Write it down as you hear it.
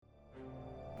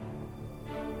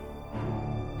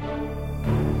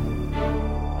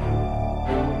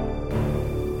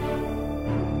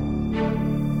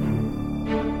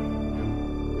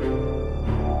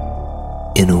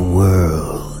In a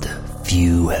world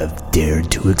few have dared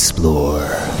to explore,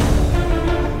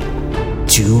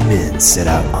 two men set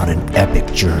out on an epic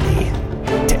journey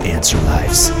to answer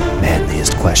life's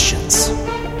manliest questions.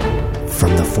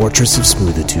 From the fortress of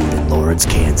smoothitude in Lawrence,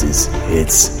 Kansas,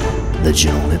 it's the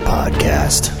Gentleman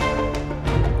Podcast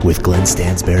with Glenn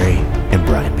Stansberry and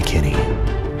Brian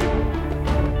McKinney.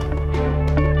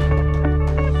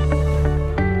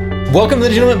 Welcome to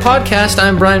the Gentleman Podcast.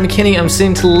 I'm Brian McKinney. I'm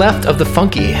sitting to the left of the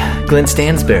funky Glenn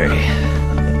Stansberry.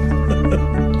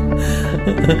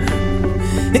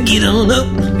 Get on up.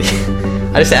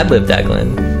 I just ad-libbed that,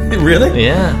 Glenn. Really?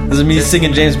 Yeah. This is me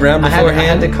singing James Brown beforehand? I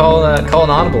had to call an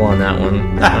audible on that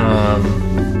one.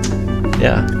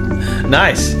 Yeah.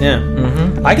 Nice. Yeah.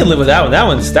 Mm-hmm. I can live with that one. That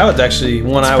one's actually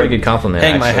one I would pretty good compliment,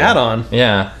 hang my hat on.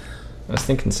 Yeah. I was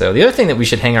thinking so. The other thing that we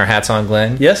should hang our hats on,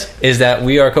 Glenn, yes, is that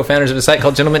we are co-founders of a site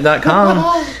called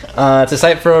gentleman.com. It's a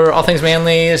site for all things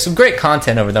manly. There's some great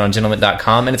content over there on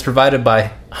gentleman.com, and it's provided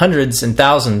by hundreds and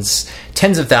thousands,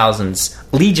 tens of thousands,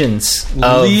 legions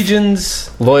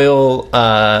of loyal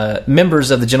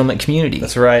members of the gentleman community.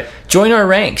 That's right. Join our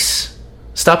ranks.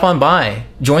 Stop on by.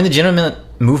 Join the gentleman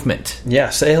movement. Yeah,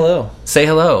 say hello. Say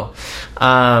hello.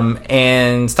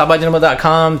 And stop by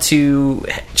gentleman.com to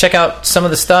check out some of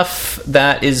the stuff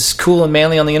that is cool and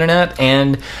manly on the internet.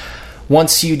 And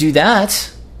once you do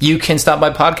that, you can stop by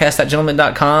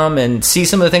podcast.gentleman.com and see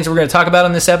some of the things that we're going to talk about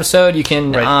in this episode. You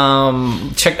can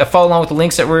follow along with the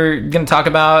links that we're going to talk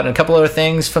about and a couple other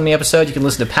things from the episode. You can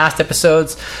listen to past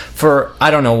episodes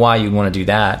I don't know why you'd want to do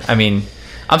that. I mean,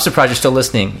 I'm surprised you're still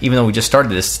listening, even though we just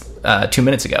started this 2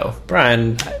 minutes ago.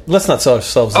 Brian, let's not sell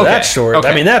ourselves that short. Okay.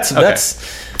 I mean, that's true.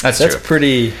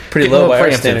 pretty low by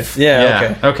our standards.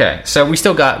 Yeah. Okay. So we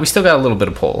still got a little bit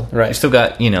of pull. Right. We still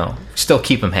got still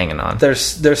keep them hanging on. They're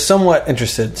somewhat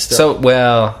interested still.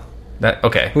 So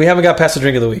okay. We haven't got past the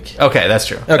drink of the week. Okay, that's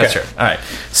true. Okay. That's true. All right.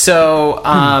 So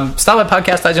stop by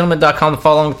podcast.gentleman.com to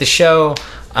follow along with the show.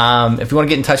 If you want to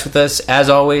get in touch with us, as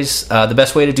always, the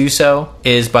best way to do so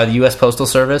is by the U.S. Postal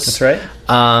Service. That's right.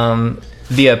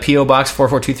 Via P.O. Box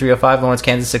 442305, Lawrence,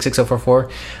 Kansas 66044.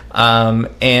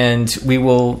 And we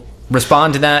will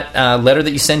respond to that letter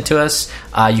that you send to us.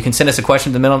 You can send us a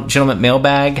question to the Gentleman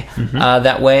Mailbag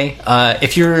that way.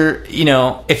 If you're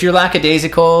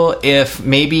lackadaisical, if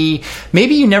maybe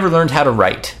you never learned how to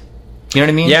write. You know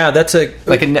what I mean? Yeah, that's like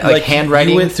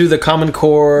handwriting. You went through the Common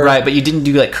Core. Right, but you didn't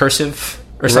do cursive.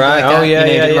 Or something like that. Oh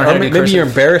yeah. Maybe you're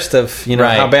embarrassed of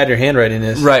how bad your handwriting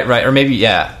is. Right. Or maybe the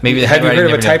have you handwriting.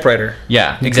 heard of a typewriter?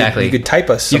 Yeah, exactly. You could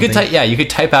type us something. You could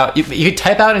type out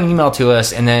an email to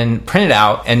us and then print it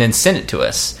out and then send it to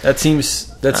us. That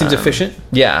seems efficient.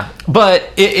 Yeah, but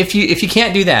if you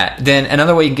can't do that, then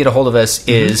another way you can get a hold of us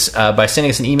is by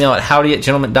sending us an email at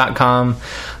howdy@gentleman.com.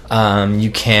 You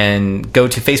can go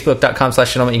to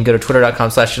facebook.com/gentleman. You can go to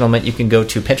twitter.com/gentleman. You can go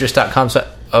to pinterest.com.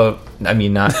 You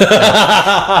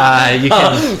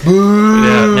can.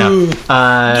 No.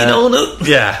 Get on up.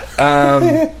 Yeah.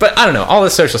 But I don't know. All the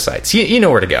social sites. You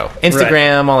know where to go.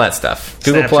 Instagram, all that stuff.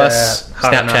 Google Plus,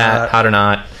 Snapchat, Hot or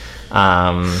Not,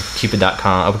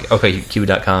 Cupid.com. Okay,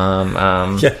 Cupid.com.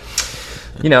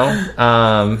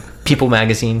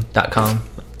 Peoplemagazine.com.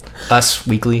 Us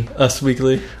Weekly.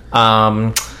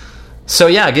 So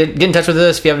yeah, get in touch with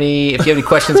us if you have any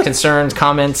questions, concerns,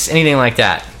 comments, anything like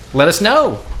that. Let us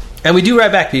know. And we do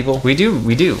write back, people. We do.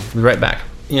 We write back.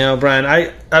 Brian,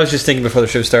 I was just thinking before the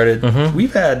show started,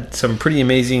 we've had some pretty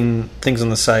amazing things on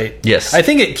the site. Yes. I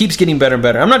think it keeps getting better and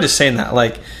better. I'm not just saying that.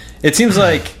 It seems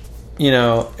like,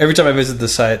 every time I visit the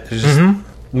site, there's just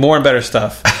more and better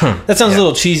stuff. That sounds a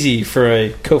little cheesy for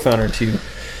a co-founder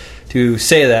to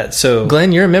say that. So,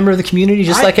 Glenn, you're a member of the community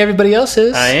just like everybody else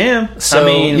is. I am. So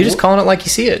you're just calling it like you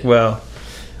see it. Well,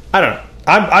 I don't know.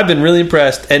 I've been really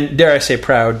impressed and dare I say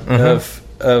proud of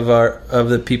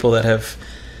the people that have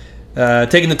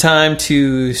taken the time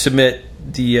to submit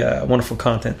the wonderful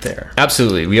content there.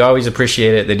 Absolutely, we always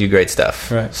appreciate it. They do great stuff.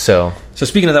 Right. So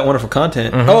speaking of that wonderful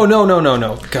content, oh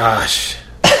no, gosh,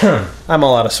 I'm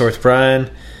all out of sorts, Brian.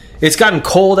 It's gotten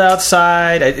cold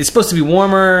outside. It's supposed to be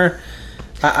warmer.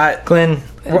 Glenn,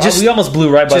 we almost blew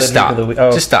right by the drink of the week.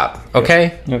 Oh. Just stop,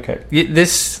 okay? Okay.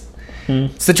 It's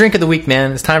the drink of the week,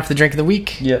 man. It's time for the drink of the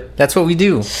week. Yeah. That's what we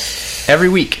do every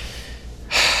week.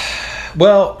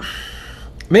 Well,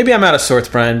 maybe I'm out of sorts,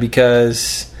 Brian,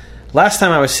 because last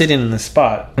time I was sitting in the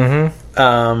spot, I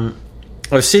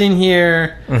was sitting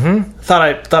here,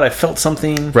 thought I felt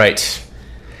something. Right.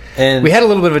 And we had a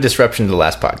little bit of a disruption to the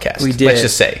last podcast. We did. Let's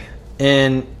just say.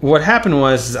 And what happened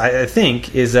was, I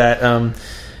think, is that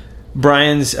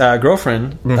Brian's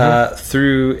girlfriend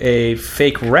threw a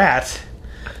fake rat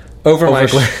over my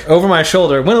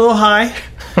shoulder. Went a little high.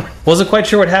 Wasn't quite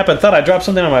sure what happened. Thought I dropped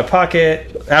something on my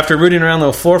pocket. After rooting around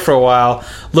the floor for a while,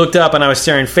 looked up and I was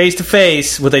staring face to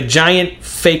face with a giant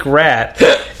fake rat.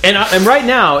 And right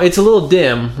now it's a little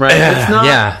dim, right? It's not.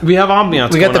 Yeah. We have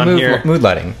ambiance. We got the here. mood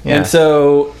lighting. Yeah. And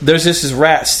so there's this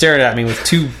rat staring at me with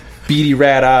two beady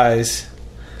rat eyes.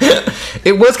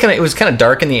 It was kind of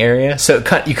dark in the area, so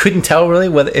you couldn't tell really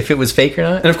if it was fake or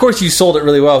not. And of course, you sold it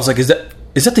really well. I was like, "Is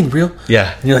that thing real?"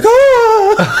 Yeah. And you're like,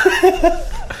 "Oh!"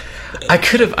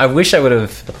 I wish I would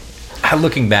have.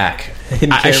 Looking back,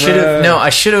 I should have. No,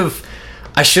 I should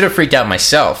have freaked out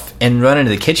myself and run into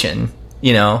the kitchen.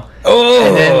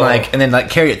 Oh. And then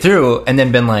carry it through, and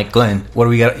then been like, Glenn, what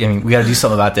do we got? I mean, we got to do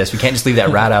something about this. We can't just leave that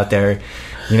rat out there.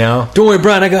 Don't worry,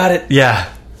 Brian, I got it.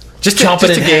 Yeah. Just chomp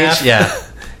it in half. Yeah.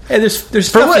 Hey, there's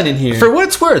stuff in here. For what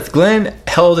it's worth, Glenn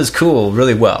held his cool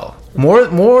really well.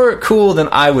 More cool than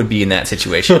I would be in that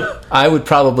situation. I would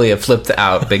probably have flipped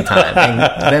out big time.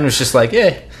 And Glenn was just like,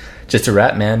 yeah, just a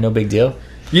rat, man. No big deal.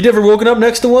 You never woken up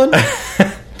next to one?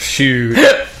 Shoot.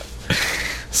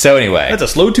 So anyway. That's a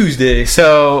slow Tuesday.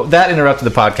 So that interrupted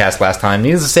the podcast last time.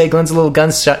 Needless to say, Glenn's a little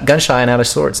gun shy and out of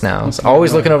sorts now. He's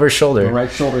always looking over his shoulder. The right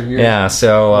shoulder here. Yeah,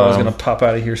 so... I was going to pop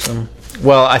out of here some...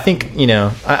 Well, I think,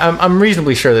 I'm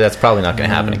reasonably sure that's probably not going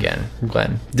to happen again,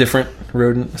 Glenn. Different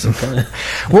rodent.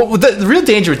 Well, the real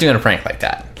danger with doing a prank like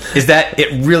that is that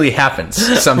it really happens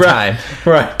sometime.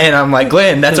 Right. And I'm like,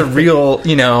 Glenn, that's a real,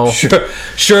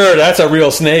 Sure, that's a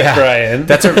real snake, Brian.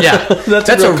 That's a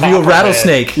real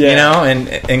rattlesnake, yeah.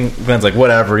 And Glenn's like,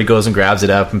 whatever. He goes and grabs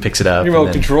it up and picks it up.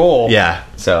 Remote control. Yeah.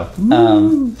 So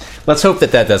let's hope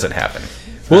that doesn't happen.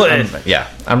 Well,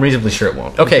 I'm reasonably sure it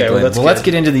won't. Okay, Glenn. Well, let's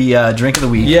get into the drink of the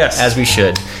week. Yes, as we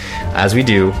should, as we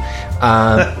do.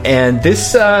 And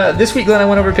this week, Glenn, I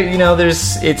went over to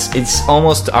it's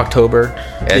almost October.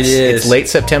 It's late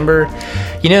September.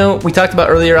 We talked about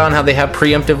earlier on how they have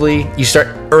preemptively. You start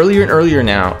earlier and earlier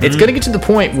now. Mm-hmm. It's going to get to the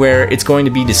point where it's going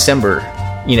to be December.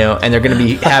 And they're going to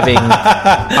be having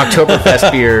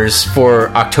Oktoberfest beers for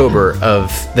October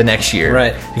of the next year,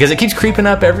 right? Because it keeps creeping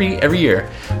up every year.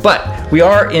 But we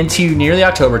are into nearly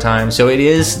October time, so it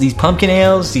is these pumpkin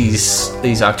ales, these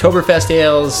Oktoberfest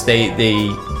ales.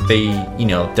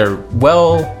 They're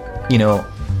well.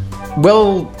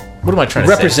 What am I trying to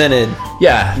represented? Say?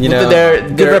 Yeah, they're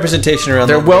good representation around.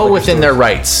 They're well within their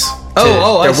rights. They're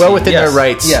well within their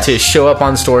rights to show up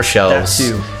on store shelves.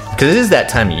 That too. Because it is that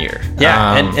time of year.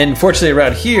 Yeah, and fortunately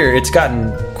around here, it's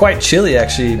gotten quite chilly,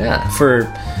 actually. Yeah.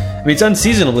 It's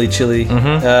unseasonably chilly.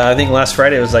 Mm-hmm. I think last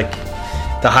Friday it was like,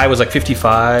 the high was like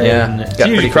 55. Yeah. And it's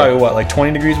usually probably, like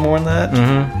 20 degrees more than that?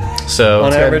 Mm-hmm. So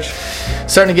on average.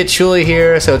 Starting to get chilly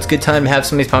here, so it's a good time to have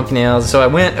some of these pumpkin ales. So I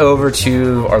went over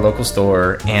to our local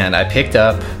store, and I picked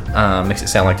up, makes it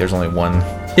sound like there's only one.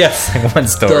 Yes. One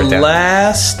store.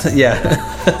 Yeah.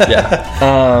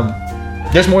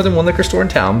 There's more than one liquor store in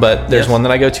town, but there's one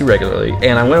that I go to regularly.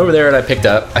 And I went over there and I picked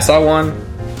up. I saw one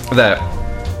that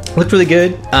looked really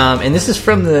good. And this is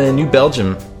from the New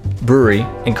Belgium Brewery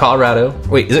in Colorado.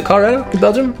 Wait, is it Colorado? New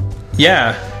Belgium?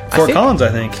 Yeah. Fort Collins, I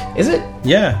think. Is it?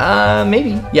 Yeah.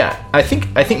 Maybe. Yeah. I think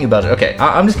New Belgium. Okay.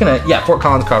 I'm just going to... Yeah, Fort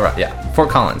Collins, Colorado. Yeah, Fort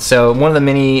Collins. So one of the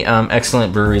many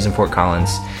excellent breweries in Fort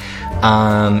Collins.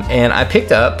 And I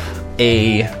picked up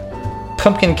a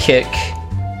pumpkin kick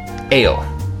ale.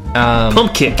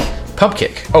 Pumpkick.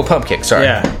 Oh, Pumpkick. Sorry.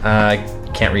 Yeah.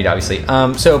 Can't read, obviously.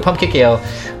 So Pumpkick ale.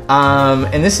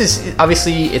 And this is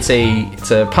obviously it's a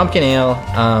pumpkin ale.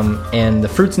 And the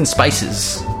fruits and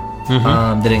spices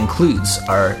that it includes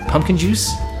are pumpkin juice,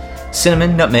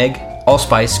 cinnamon, nutmeg,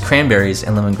 allspice, cranberries,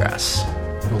 and lemongrass.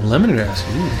 Oh, lemongrass.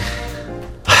 Ooh.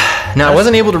 Now, I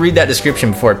wasn't able to read that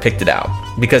description before I picked it out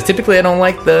because typically I don't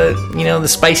like the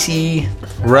spicy.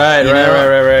 Right.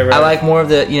 I like more of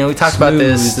the, we talked about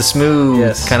this, the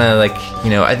smooth kind of like,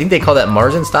 I think they call that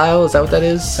Marzen style. Is that what that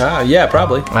is? Yeah,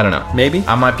 probably. I don't know. Maybe.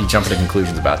 I might be jumping to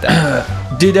conclusions about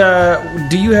that.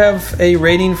 Do you have a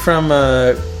rating from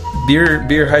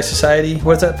Beer High Society?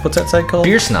 What's that site called?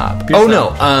 Beer Snob.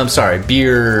 No. Sorry.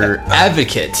 Beer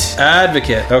Advocate.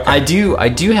 Okay. I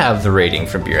do have the rating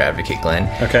from Beer Advocate, Glenn.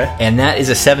 Okay. And that is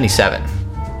a 77.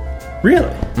 Really?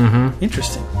 Mm-hmm.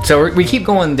 Interesting. So we keep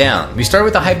going down. We started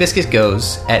with the Hibiscus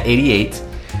Goes at 88.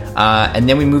 And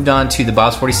then we moved on to the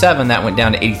Bob's 47. That went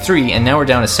down to 83. And now we're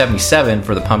down to 77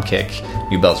 for the Pumpkick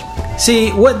New Belgium.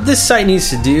 See, what this site needs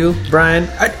to do, Brian...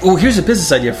 here's a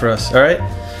business idea for us, all right?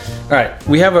 All right,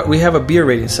 we have a beer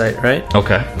rating site, right?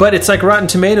 Okay. But it's like Rotten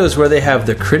Tomatoes where they have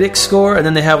the critic score and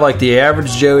then they have like the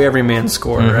average Joe everyman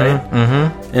score, right?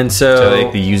 Mm-hmm. And so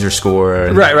like the user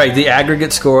score. Right, the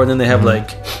aggregate score, and then they have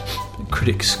like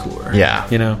critic score. Yeah.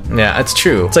 Yeah, that's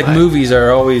true. It's like movies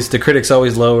are always, the critics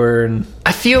always lower. And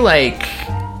I feel like,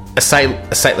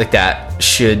 a site like that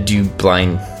should do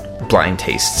blind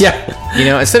tastes. Yeah. You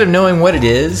know, instead of knowing what it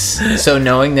is, so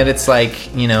knowing that it's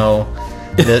like, you know,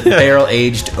 the barrel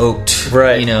aged oaked,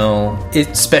 right? You know,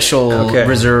 it's special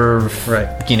reserve,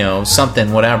 right? You know,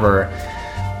 something, whatever.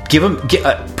 Give them,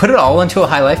 put it all into a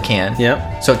High Life can.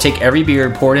 Yep. So take every beer,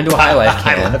 pour it into a High Life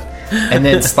can, and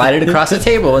then slide it across the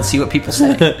table and see what people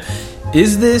say.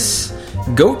 Is this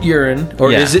goat urine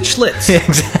or is it Schlitz?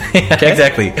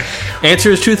 Exactly.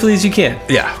 Answer as truthfully as you can.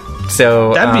 Yeah.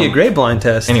 So that'd be a great blind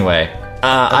test. Anyway,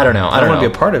 I don't know. I don't want know.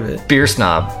 to be a part of it.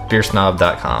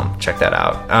 Beersnob.com. Check that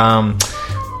out.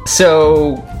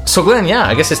 So Glenn, yeah,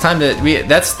 I guess it's time to.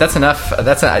 That's enough.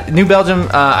 That's New Belgium.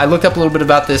 I looked up a little bit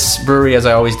about this brewery, as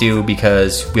I always do,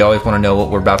 because we always want to know what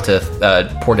we're about to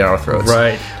pour down our throats.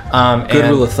 Right. Good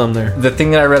rule of thumb there. The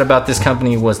thing that I read about this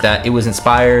company was that it was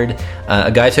inspired. A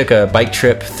guy took a bike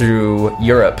trip through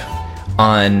Europe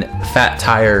on fat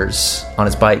tires on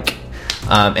his bike.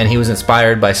 And he was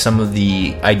inspired by some of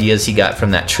the ideas he got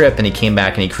from that trip, and he came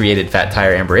back and he created Fat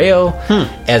Tire Amber Ale,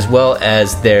 as well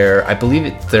as their, I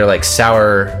believe they're like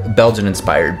sour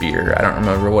Belgian-inspired beer. I don't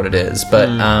remember what it is, but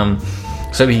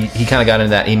so he kind of got into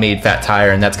that. He made Fat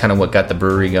Tire, and that's kind of what got the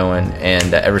brewery going.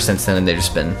 And ever since then, they've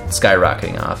just been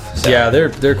skyrocketing off. So. Yeah,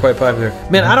 they're quite popular.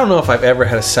 Man, I don't know if I've ever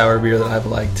had a sour beer that I've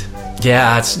liked.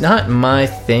 Yeah, it's not my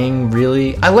thing,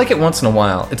 really. I like it once in a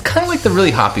while. It's kind of like the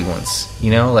really hoppy ones, you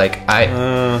know. Like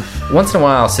once in a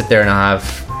while, I'll sit there and I'll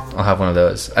have one of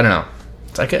those. I don't know.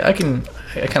 I kind of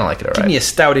like it. All right. Give me a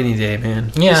stout any day,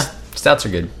 man. Yeah, stouts are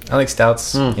good. I like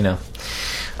stouts. You know.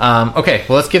 Okay,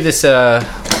 well let's give this a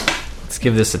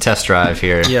test drive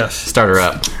here. Yes. Start her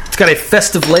up. It's got a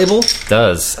festive label. It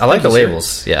does. I like the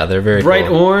labels. Yeah, they're very bright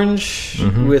cool. orange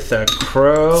with a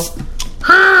crow.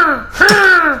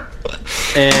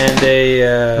 And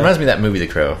a reminds me of that movie, The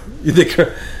Crow. The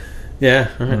Crow. Yeah.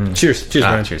 All right. Cheers,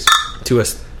 Brian. Cheers to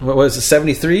us. What was it?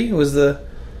 73 was the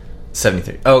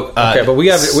 73. Oh, okay. But we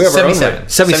have 77. Our own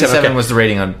 77 okay. Was the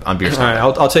rating on beer. All right.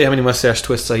 I'll tell you how many mustache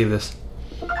twists I give this.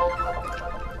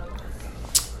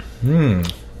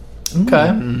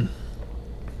 Okay.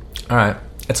 All right.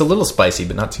 It's a little spicy,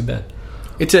 but not too bad.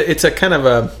 It's a kind of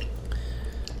a.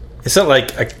 It's not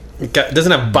like it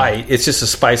doesn't have bite. It's just a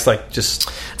spice, like just.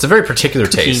 It's a very particular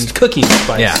taste. Cooking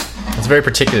spice. Yeah, it's a very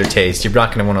particular taste. You're not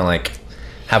going to want to like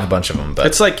have a bunch of them, but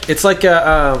it's like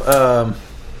a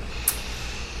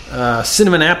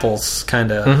cinnamon apples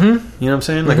kind of. You know what I'm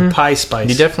saying? Like a pie spice.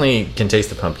 You definitely can taste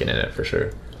the pumpkin in it for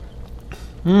sure.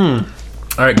 All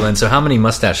right, Glenn. So how many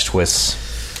mustache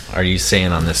twists are you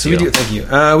saying on this? Thank you.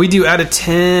 We do out of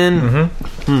 10.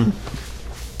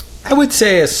 I would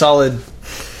say a solid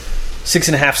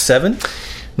 6.5, 7.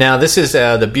 Now this is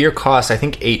the beer cost. I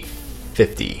think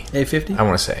 $8.50. $8.50. I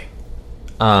want to say.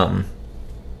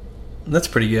 That's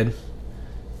pretty good.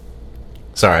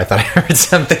 Sorry, I thought I heard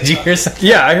something. Did you hear something?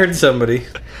 Yeah, I heard somebody.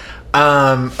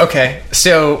 Okay,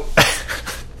 so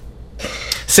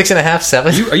 6.5,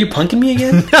 7. Are you punking me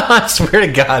again? No, I swear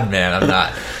to God, man, I'm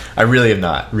not. I really am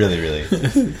not. Really.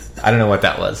 I don't know what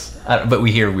that was. But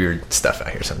we hear weird stuff out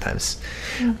here sometimes.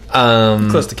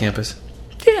 Close to campus.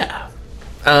 Yeah.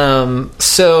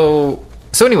 So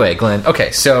anyway, Glenn.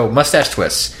 Okay, so mustache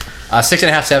twists.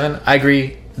 6.5, 7. I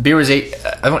agree. Beer was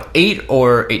 $8. I want $8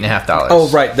 or $8.50. Oh,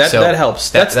 right. That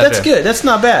helps. That's good. That's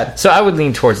not bad. So I would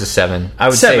lean towards the 7. I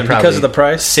would 7 say probably because of the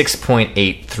price.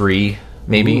 6.83,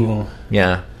 maybe. Ooh.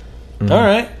 Yeah. All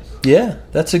right. Yeah,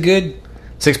 that's a good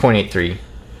 6.83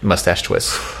 mustache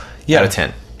twist. Out of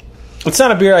 10. It's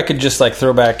not a beer I could just like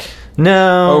throw back.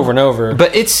 No. Over and over.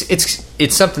 But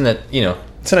it's something that, you know,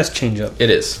 it's a nice change up. It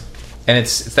is. And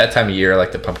it's that time of year. I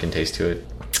like the pumpkin taste to it.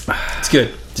 It's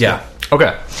good. Yeah.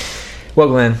 Okay. Well,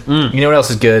 Glenn, you know what else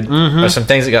is good? There's some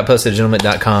things that got posted at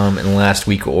gentleman.com in the last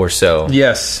week or so.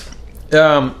 Yes.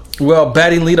 Well,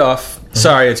 batting leadoff.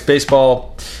 Sorry, it's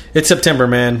baseball. It's September,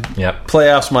 man. Yep.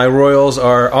 Playoffs. My Royals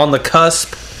are on the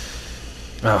cusp.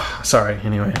 Oh, sorry.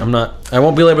 Anyway, I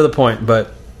won't belabor the point,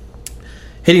 but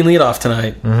hitting leadoff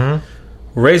tonight.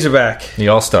 Razorback. The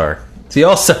All-Star. The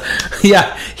All-Star.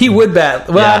 Yeah, he would bat.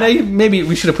 Well, Yeah. I know maybe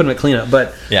we should have put him at cleanup,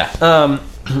 but Yeah.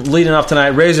 leading off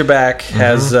tonight, Razorback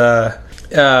has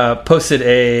posted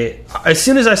as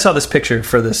soon as I saw this picture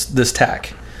for this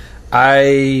tack,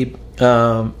 I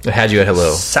It had you at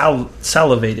hello.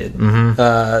 Salivated.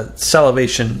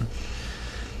 Salivation.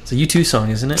 It's a U2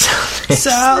 song, isn't it?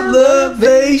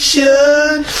 Salivation.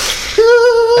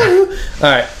 All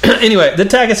right. Anyway, the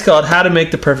tag is called "How to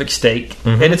Make the Perfect Steak,"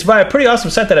 and it's by a pretty awesome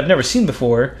site that I've never seen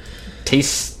before.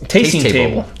 Tasting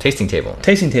table. Tasting table.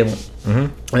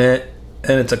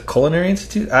 And it's a culinary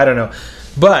institute. I don't know,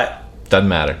 but Doesn't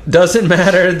matter. Doesn't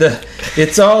matter.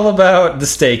 It's all about the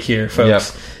steak here,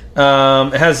 folks.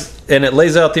 It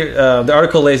lays out the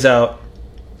article lays out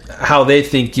how they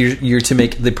think you're to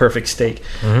make the perfect steak,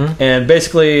 and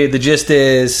basically the gist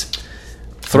is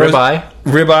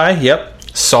ribeye, yep,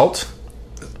 salt,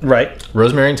 right,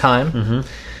 rosemary and thyme,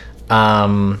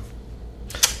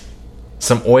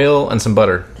 some oil and some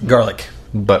butter, garlic.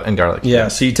 Yeah.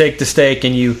 So you take the steak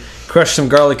and you crush some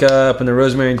garlic up and the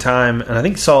rosemary and thyme and I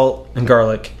think salt and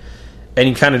garlic, and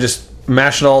you kind of just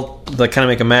mash it all, like kind of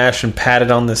make a mash and pat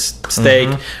it on this steak,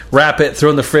 wrap it, throw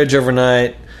it in the fridge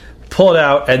overnight, pull it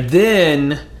out, and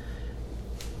then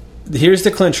here's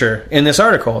the clincher in this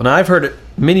article. And I've heard it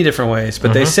many different ways,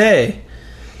 but they say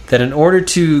that in order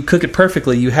to cook it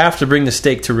perfectly, you have to bring the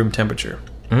steak to room temperature.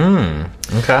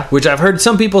 Okay. Which I've heard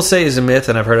some people say is a myth,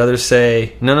 and I've heard others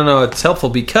say, no, it's helpful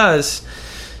because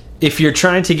if you're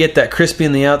trying to get that crispy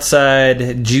on the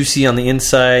outside, juicy on the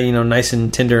inside, nice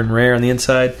and tender and rare on the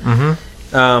inside,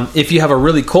 if you have a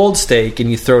really cold steak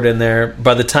and you throw it in there,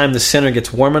 by the time the center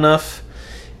gets warm enough,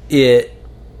 the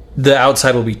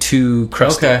outside will be too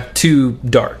crusty, too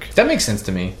dark. That makes sense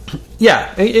to me.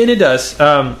 Yeah, and it does.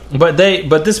 But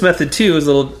this method too is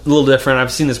a little different.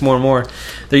 I've seen this more and more.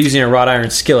 They're using a wrought iron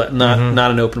skillet, not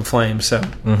an open flame. So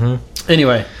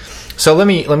anyway, so let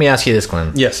me ask you this,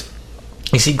 Glenn. Yes,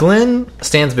 you see, Glenn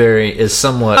Stansberry is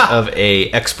somewhat of a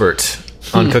expert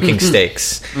on cooking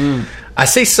steaks. I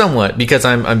say somewhat because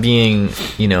I'm being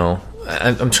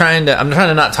I'm trying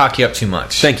to not talk you up too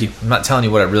much. Thank you. I'm not telling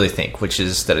you what I really think, which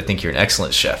is that I think you're an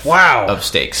excellent chef. Wow. Of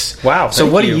steaks. Wow.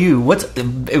 So what's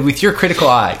with your critical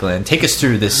eye, Glenn? Take us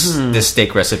through this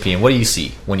steak recipe, and what do you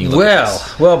see when you look at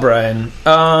this? Well, Brian,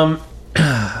 I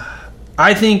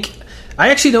think I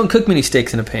actually don't cook many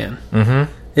steaks in a pan.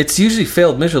 It's usually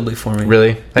failed miserably for me.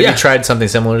 Really? Have you tried something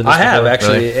similar to this? I have before?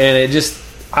 actually, Really? and it just.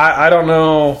 I don't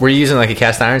know. Were you using like a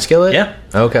cast iron skillet? Yeah.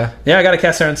 Okay. Yeah, I got a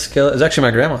cast iron skillet. It's actually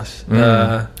my grandma's.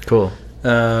 Cool.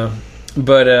 But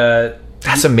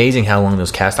that's amazing how long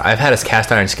those I've had a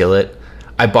cast iron skillet.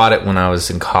 I bought it when I was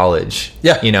in college.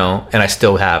 Yeah. And I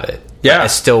still have it. Yeah. It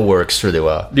still works really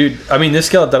well. Dude, I mean, this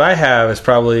skillet that I have is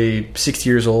probably 60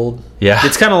 years old. Yeah.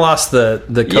 It's kind of lost the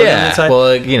coating on the inside.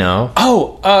 Well,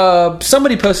 Oh,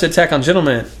 somebody posted Attack on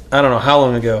Gentlemen, I don't know how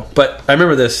long ago, but I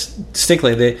remember this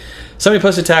distinctly. Somebody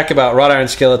posted Attack about wrought iron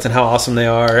skillets and how awesome they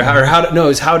are, or how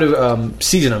to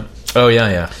season them. Oh,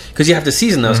 yeah. Because you have to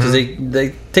season those because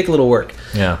they take a little work.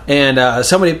 Yeah. And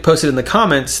somebody posted in the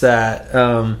comments that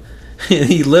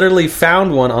he literally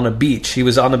found one on a beach. He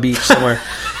was on a beach somewhere.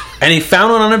 And he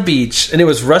found one on a beach, and it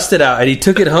was rusted out, and he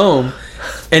took it home,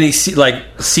 and he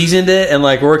seasoned it and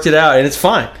worked it out, and it's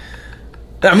fine.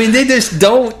 I mean, they just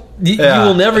don't. You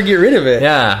will never get rid of it.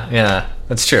 Yeah.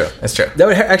 That's true. That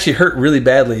would actually hurt really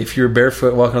badly if you were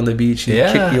barefoot walking on the beach and you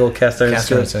kick the old cast iron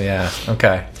skillet. So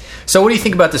okay. So what do you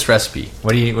think about this recipe?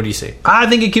 What do you see? I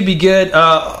think it could be good.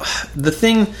 The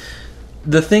thing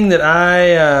that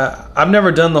I've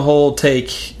never done the whole take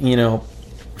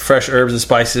fresh herbs and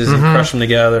spices and crush them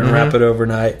together and wrap it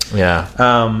overnight. Yeah.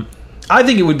 I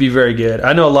think it would be very good.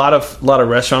 I know a lot of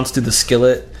restaurants do the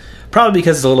skillet, probably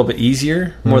because it's a little bit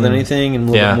easier more than anything and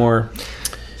a little bit more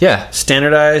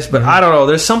standardized. But I don't know.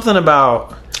 There's something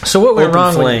about what went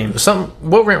wrong?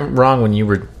 What went wrong when you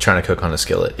were trying to cook on a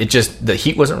skillet? It just the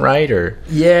heat wasn't right, or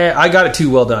I got it too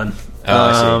well done.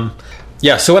 I see.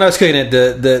 Yeah. So when I was cooking it,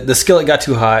 the skillet got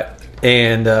too hot.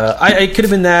 And it could have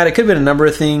been that. It could have been a number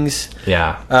of things.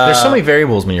 Yeah. There's so many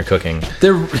variables when you're cooking.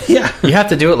 You have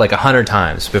to do it 100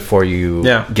 times before you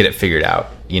get it figured out,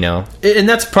 And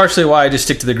that's partially why I just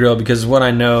stick to the grill, because what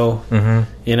I know, I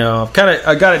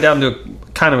got it down to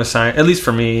kind of a science, at least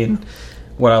for me, and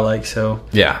what I like. So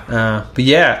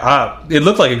it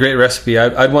looked like a great recipe.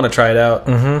 I'd want to try it out.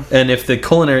 And if the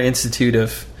Culinary Institute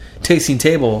of Tasting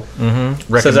Table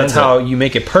says that's how you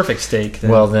make a perfect steak,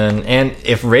 then and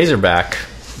if Razorback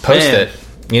posts it,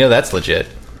 that's legit.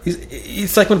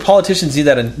 It's like when politicians do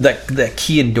that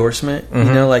key endorsement,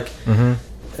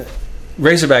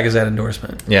 Razorback is that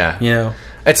endorsement. Yeah.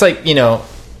 It's like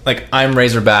I'm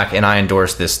Razorback and I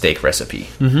endorse this steak recipe.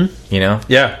 Yeah.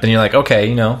 Then you're like,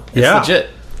 okay, it's legit.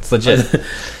 It's legit.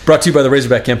 Brought to you by the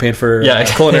Razorback campaign for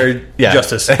culinary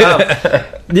justice. If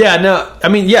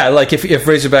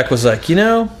Razorback was like,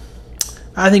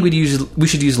 I think we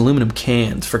should use aluminum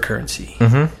cans for currency.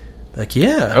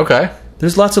 Okay.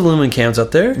 There's lots of aluminum cans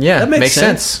out there. Yeah, that makes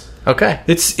sense. Okay.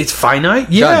 It's finite.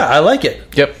 Yeah, done. I like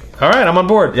it. Yep. All right, I'm on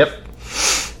board. Yep.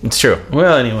 It's true.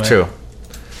 Well, anyway. True.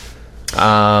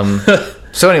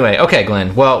 So anyway, okay,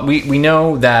 Glenn. Well, we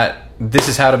know that this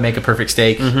is how to make a perfect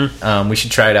steak. We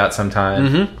should try it out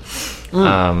sometime.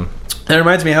 That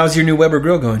reminds me, how's your new Weber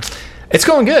grill going? It's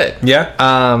going good. Yeah.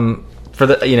 For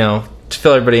the to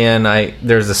fill everybody in,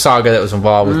 there's a saga that was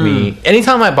involved with me.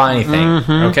 Anytime I buy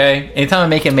anything, okay, anytime I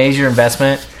make a major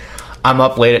investment, I'm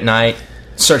up late at night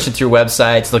searching through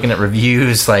websites, looking at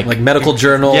reviews, like medical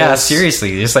journals. Yeah,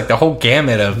 seriously, just like the whole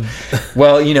gamut of,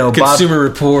 well, consumer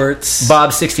reports.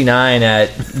 Bob69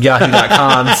 at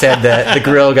yahoo.com said that the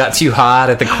grill got too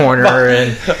hot at the corner,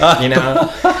 and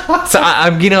so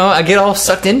I get all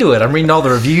sucked into it. I'm reading all the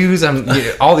reviews,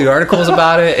 all the articles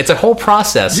about it. It's a whole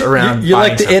process around. You're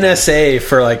like the NSA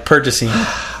for like purchasing.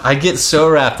 I get so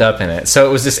wrapped up in it. So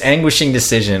it was this anguishing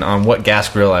decision on what gas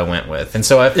grill I went with. And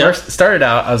so I first started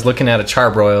out, I was looking at a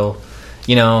charbroil,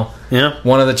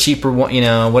 one of the cheaper,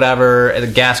 whatever, the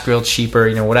gas grill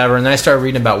cheaper, whatever. And then I started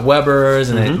reading about Weber's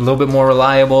and a little bit more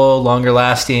reliable, longer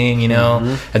lasting,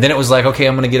 And then it was like, okay,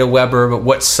 I'm going to get a Weber, but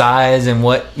what size and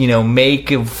what,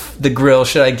 make of the grill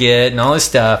should I get and all this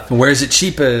stuff. Where's it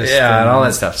cheapest? Yeah, and all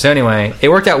that stuff. So anyway, it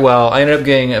worked out well. I ended up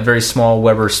getting a very small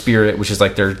Weber Spirit, which is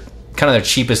like their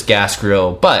cheapest gas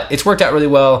grill, but it's worked out really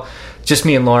well. Just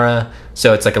me and Laura,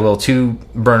 so it's like a little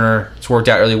 2-burner. It's worked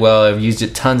out really well. I've used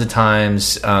it tons of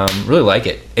times. Really like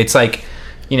it. It's like,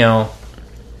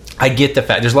 I get the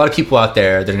fact there's a lot of people out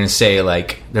there that are going to say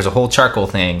like there's a whole charcoal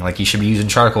thing, like you should be using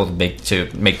charcoal to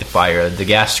make the fire. The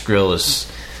gas grill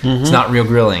is it's not real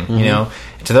grilling, And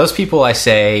to those people I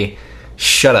say,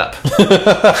 shut up.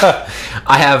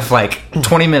 I have like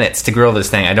 20 minutes to grill this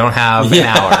thing. I don't have an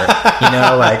hour.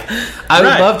 I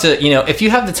would love to, if you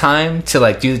have the time to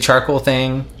like do the charcoal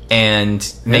thing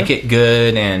and make it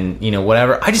good and,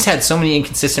 whatever. I just had so many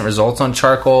inconsistent results on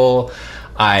charcoal.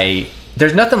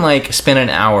 There's nothing like spending an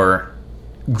hour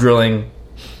grilling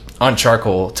on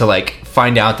charcoal to like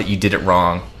find out that you did it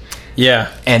wrong.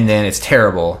 Yeah. And then it's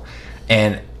terrible.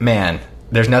 And man,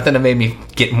 there's nothing that made me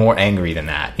get more angry than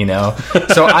that,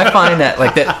 So I find that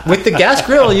like that with the gas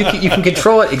grill, you can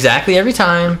control it exactly every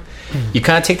time. You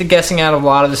kind of take the guessing out of a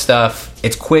lot of the stuff.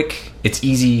 It's quick. It's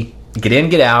easy. Get in,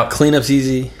 get out. Cleanup's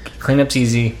easy.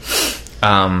 Just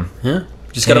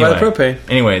got to buy the propane.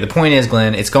 Anyway, the point is,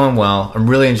 Glenn, it's going well. I'm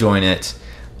really enjoying it.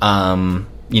 I'm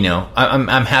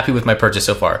happy with my purchase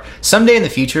so far. Someday in the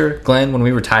future, Glenn, when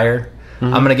we retire,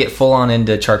 I'm going to get full on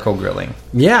into charcoal grilling.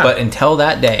 Yeah. But until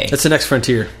that day... That's the next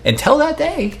frontier. Until that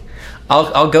day,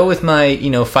 I'll go with my,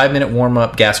 5-minute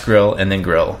warm-up gas grill and then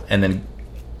grill and then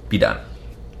be done.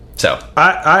 So...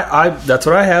 I that's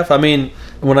what I have. I mean,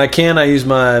 when I can, I use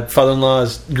my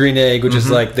father-in-law's green egg, which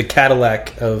is like the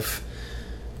Cadillac of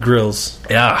grills.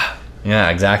 Yeah.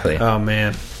 Yeah, exactly. Oh,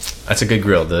 man. That's a good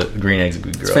grill. The green egg's a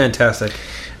good grill. It's fantastic.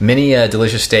 Many a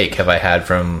delicious steak have I had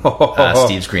from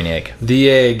Steve's Green Egg. The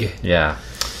egg. Yeah.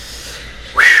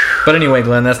 But anyway,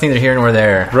 Glenn, that's neither here nor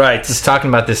there. Right. Just talking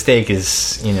about this steak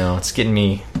is, it's getting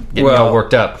me all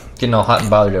worked up. Getting all hot and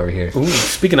bothered over here. Ooh,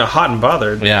 speaking of hot and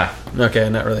bothered. Yeah. Okay,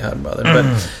 not really hot and bothered.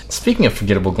 But speaking of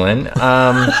forgettable, Glenn,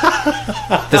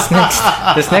 this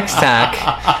next tack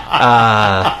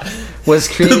was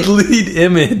created... The lead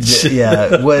image.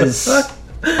 Yeah, was...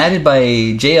 added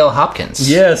by J.L. Hopkins.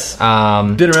 Yes.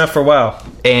 Been around for a while.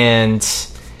 And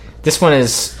this one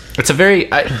is... It's a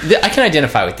very... I can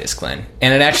identify with this, Glenn.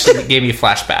 And it actually gave me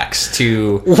flashbacks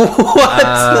to...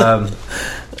 What?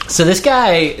 So this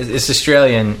guy is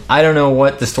Australian. I don't know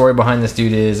what the story behind this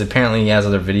dude is. Apparently he has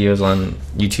other videos on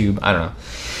YouTube. I don't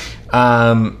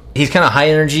know. He's kind of high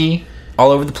energy all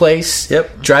over the place.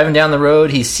 Yep. Driving down the road,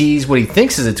 he sees what he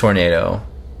thinks is a tornado...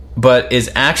 but is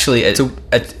actually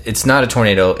it's not a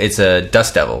tornado, it's a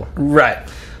dust devil. Right.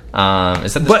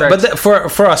 Is that but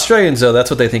for Australians though,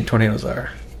 that's what they think tornadoes are.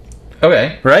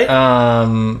 Okay. Right? I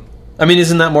mean,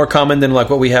 isn't that more common than like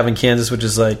what we have in Kansas, which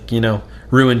is like,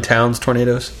 ruined towns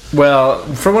tornadoes? Well,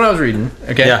 from what I was reading,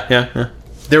 okay. Yeah.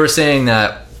 They were saying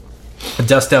that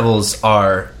dust devils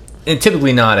are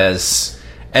typically not as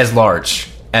large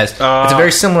as it's a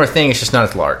very similar thing, it's just not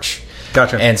as large.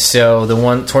 Gotcha. And so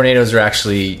the tornadoes are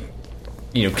actually,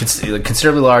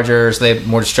 considerably larger, so they have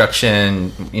more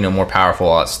destruction, more powerful,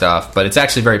 all that stuff. But it's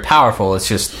actually very powerful.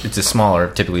 It's a smaller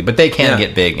typically, but they can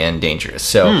get big and dangerous.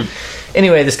 So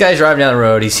anyway, this guy's driving down the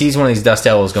road. He sees one of these dust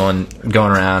devils going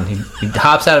around. He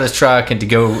hops out of his truck and to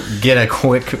go get a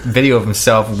quick video of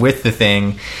himself with the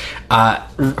thing,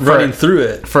 running through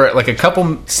it for like a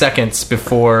couple seconds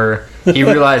before he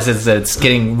realizes that it's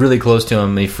getting really close to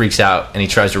him, and he freaks out and he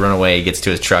tries to run away. He gets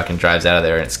to his truck and drives out of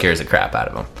there, and it scares the crap out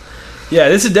of him. Yeah,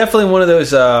 this is definitely one of those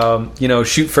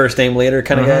shoot first, aim later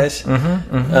kind of guys.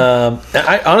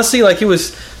 I honestly I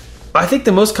think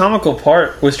the most comical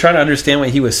part was trying to understand what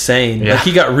he was saying. Like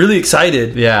he got really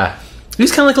excited. Yeah, he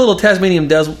was kind of like a little Tasmanian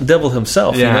devil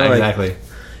himself. Yeah, exactly.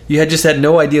 You had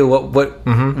no idea what.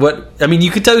 I mean, you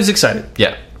could tell he was excited.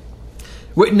 Yeah.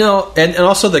 Wait, no, and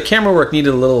also the camera work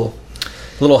needed a little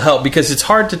help because it's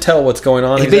hard to tell what's going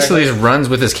on. He basically just runs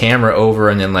with his camera over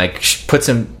and then like puts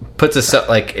the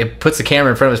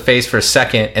camera in front of his face for a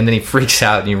second, and then he freaks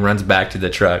out and he runs back to the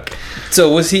truck.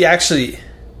 So was he actually?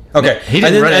 Okay, No, he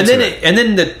didn't run into it. And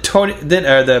then the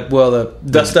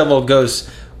Dust Devil goes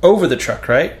over the truck,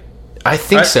 right? I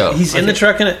think so. He's in the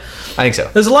truck, and I think so.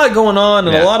 There's a lot going on,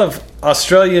 and a lot of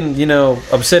Australian,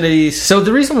 obscenities. So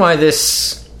the reason why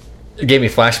this gave me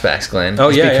flashbacks, Glenn,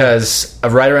 is because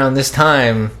right around this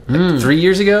time, 3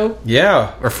 years ago,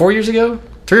 or 4 years ago,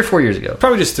 3 or 4 years ago,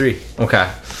 probably just 3. Okay,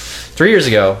 3 years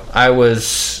ago, I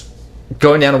was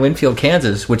going down to Winfield,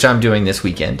 Kansas, which I'm doing this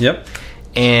weekend. Yep.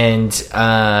 And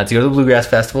to go to the Bluegrass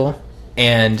Festival.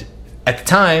 And at the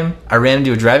time, I ran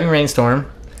into a driving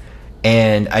rainstorm,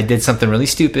 and I did something really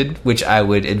stupid, which I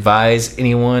would advise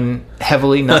anyone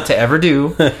heavily not to ever do,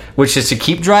 which is to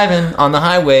keep driving on the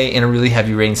highway in a really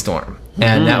heavy rainstorm.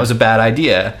 And that was a bad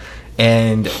idea.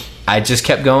 And I just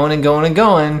kept going and going and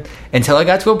going until I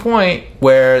got to a point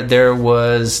where there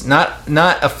was not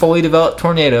a fully developed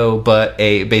tornado, but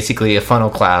basically a funnel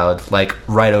cloud like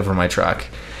right over my truck.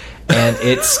 And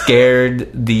it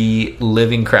scared the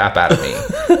living crap out of me.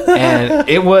 And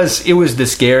it was the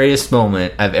scariest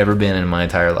moment I've ever been in my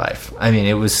entire life. I mean,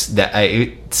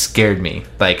 it scared me.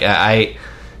 Like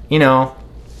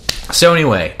So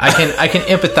anyway, I can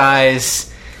empathize.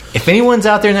 If anyone's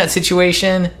out there in that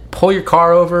situation, pull your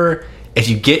car over. If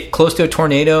you get close to a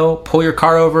tornado, pull your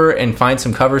car over and find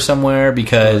some cover somewhere,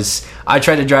 because I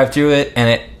tried to drive through it,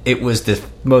 and it was the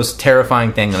most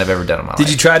terrifying thing that I've ever done in my life. Did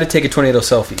you try to take a tornado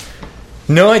selfie?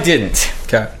 No, I didn't.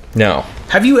 Okay. No.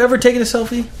 Have you ever taken a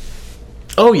selfie?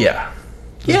 Oh, yeah.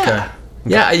 Yeah. Okay.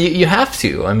 Yeah, you have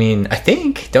to. I mean, I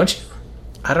think, don't you?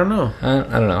 I don't know.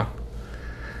 I don't know.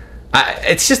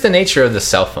 It's just the nature of the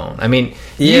cell phone. I mean,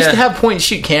 you used to have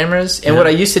point-and-shoot cameras, and what I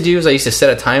used to do is I used to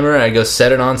set a timer, and I'd go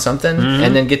set it on something,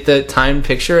 and then get the timed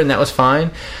picture, and that was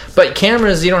fine. But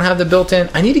cameras, you don't have the built-in.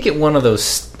 I need to get one of those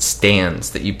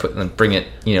stands that you put and bring it,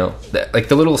 like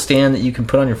the little stand that you can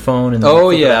put on your phone and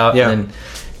flip it out.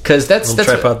 Because that's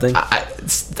tripod thing.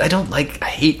 I don't like. I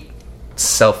hate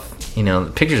self.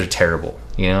 The pictures are terrible.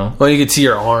 Well, you can see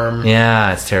your arm.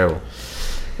 Yeah, it's terrible.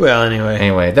 Well,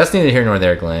 anyway, that's neither here nor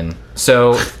there, Glenn.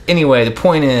 So anyway, the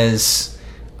point is,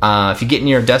 if you get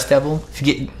near a dust devil, if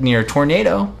you get near a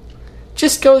tornado,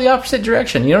 just go the opposite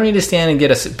direction. You don't need to stand and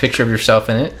get a picture of yourself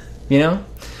in it.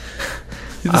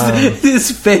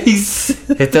 His face.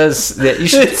 It does. You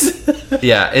should.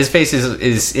 Yeah, his face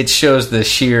is. It shows the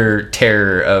sheer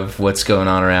terror of what's going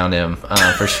on around him,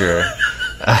 for sure.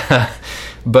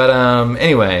 But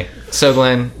anyway, so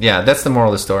Glenn, that's the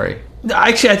moral of the story.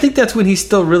 Actually, I think that's when he's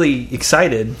still really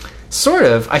excited. Sort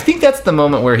of. I think that's the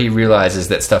moment where he realizes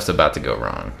that stuff's about to go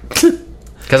wrong.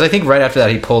 Because I think right after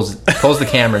that he pulls the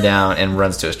camera down and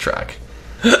runs to his truck.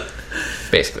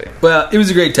 Basically. Well, it was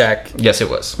a great tack. Yes, it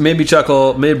was. Made me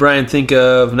chuckle. Made Brian think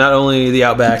of not only the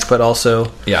Outback, but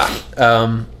also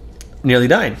nearly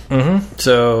dying. Mm-hmm.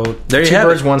 So there you have it.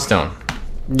 2 birds, 1 stone.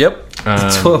 Yep.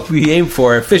 That's what we aim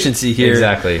for. Efficiency here.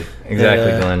 Exactly,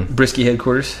 Glenn. Brisky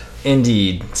headquarters.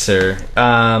 Indeed, sir.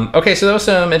 Okay, so there was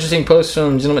some interesting posts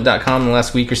from gentleman.com in the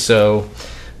last week or so.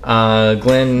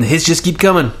 Glenn... The hits just keep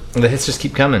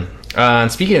coming.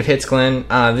 And speaking of hits, Glenn,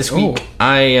 this week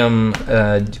I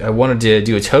wanted to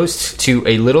do a toast to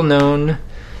a little-known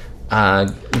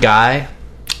guy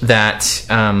that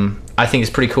I think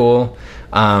is pretty cool.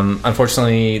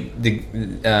 Unfortunately,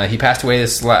 he passed away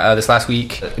this last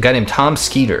week. A guy named Tom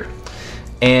Skeeter.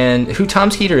 And who Tom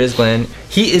Skeeter is, Glenn,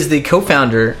 he is the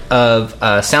co-founder of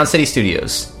Sound City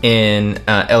Studios in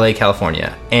LA,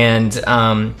 California. And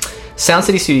Sound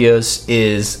City Studios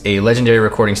is a legendary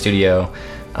recording studio.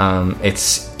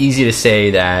 It's easy to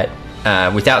say that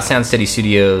without Sound City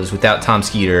Studios, without Tom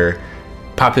Skeeter,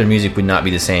 popular music would not be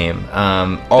the same.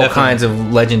 All kinds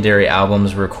of legendary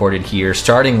albums were recorded here,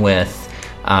 starting with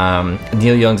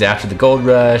Neil Young's After the Gold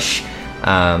Rush,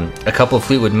 a couple of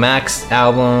Fleetwood Mac's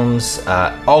albums,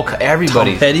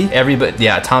 everybody. Tom Petty? Everybody,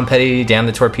 Tom Petty, Damn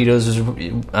the Torpedoes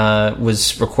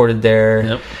was recorded there.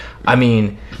 Yep. I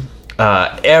mean,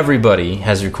 everybody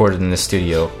has recorded in this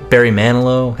studio. Barry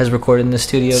Manilow has recorded in this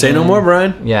studio. Say no more,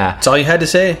 Brian. Yeah. That's all you had to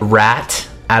say. Rat,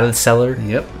 Out of the Cellar.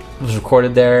 Yep. Was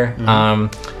recorded there.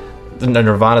 Mm-hmm.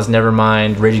 Nirvana's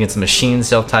Nevermind, Rage Against the Machine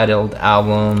self-titled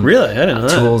album. Really? I didn't know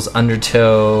that. Tool's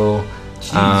Undertow.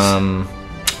 Jeez.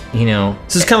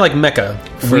 This is kind of like Mecca.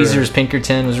 Weezer's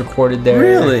Pinkerton was recorded there.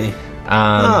 Really?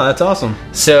 That's awesome.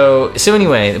 So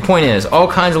anyway, the point is, all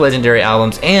kinds of legendary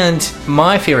albums, and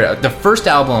my favorite, the first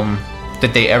album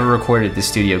that they ever recorded at the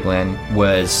studio, Glenn,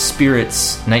 was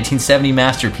Spirit's 1970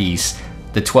 masterpiece,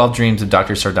 The 12 Dreams of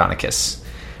Dr. Sardonicus,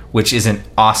 which is an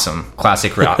awesome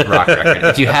classic rock record.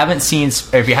 If you haven't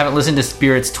listened to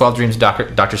Spirit's 12 Dreams of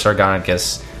Dr.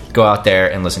 Sardonicus, go out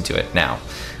there and listen to it now.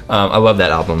 I love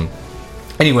that album.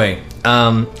 Anyway,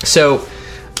 so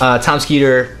Tom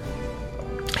Skeeter,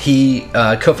 he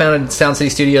co-founded Sound City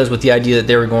Studios with the idea that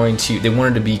they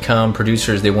wanted to become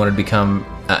producers, they wanted to become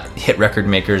hit record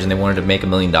makers, and they wanted to make $1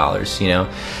 million,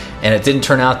 and it didn't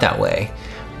turn out that way.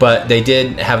 But they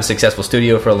did have a successful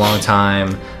studio for a long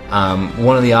time.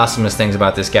 One of the awesomest things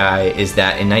about this guy is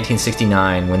that in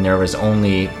 1969, when there was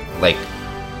only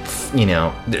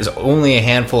there's only a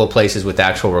handful of places with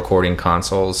actual recording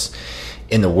consoles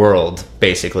in the world,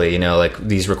 basically,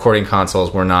 these recording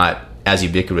consoles were not as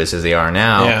ubiquitous as they are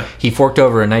now. Yeah. In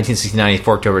 1969, he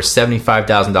forked over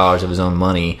 $75,000 of his own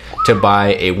money to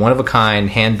buy a one-of-a-kind,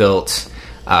 hand-built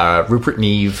Rupert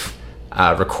Neve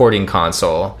recording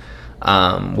console,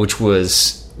 which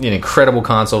was an incredible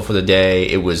console for the day.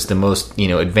 It was the most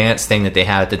advanced thing that they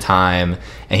had at the time,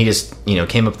 and he just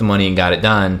came up with the money and got it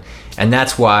done. And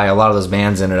that's why a lot of those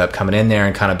bands ended up coming in there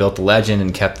and kind of built the legend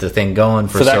and kept the thing going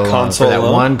for so long. For that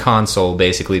one console,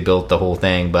 basically built the whole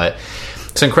thing. But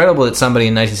it's incredible that somebody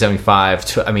in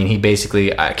 1975, he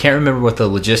basically, I can't remember what the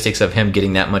logistics of him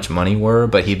getting that much money were,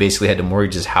 but he basically had to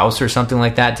mortgage his house or something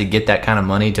like that to get that kind of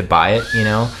money to buy it,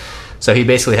 So he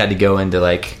basically had to go into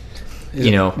went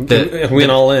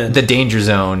all in. The danger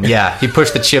zone. Yeah, he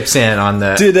pushed the chips in on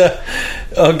the... Did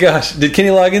Kenny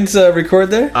Loggins record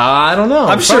there? I don't know.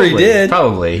 I'm sure he did.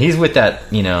 Probably. He's with that,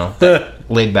 that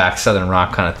laid-back Southern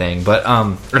rock kind of thing, but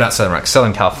or not Southern rock,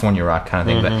 Southern California rock kind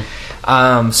of thing. Mm-hmm.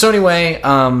 But so anyway,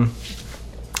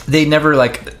 they never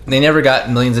got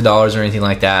millions of dollars or anything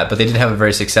like that, but they did have a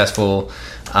very successful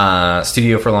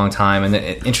studio for a long time. And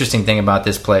the interesting thing about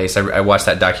this place, I watched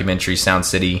that documentary Sound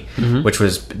City, mm-hmm. which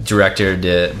was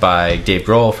directed by Dave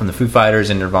Grohl from the Foo Fighters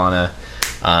and Nirvana,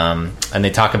 and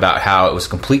they talk about how it was a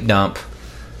complete dump.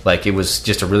 Like, it was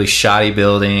just a really shoddy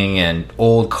building, and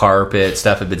old carpet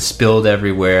stuff had been spilled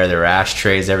everywhere. There were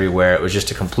ashtrays everywhere. It was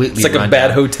just a completely a bad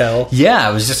hotel. Yeah,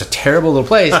 it was just a terrible little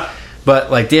place.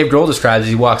 But like Dave Grohl describes,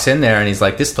 he walks in there and he's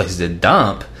like, this place is a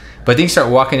dump. But then you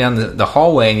start walking down the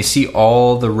hallway and you see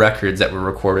all the records that were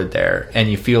recorded there,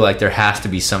 and you feel like there has to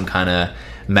be some kind of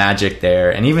magic there.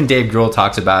 And even Dave Grohl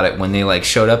talks about it when they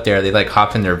showed up there. They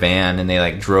hopped in their van and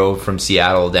they drove from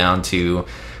Seattle down to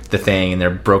the thing in their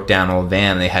broke down old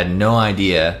van. They had no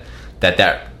idea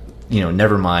that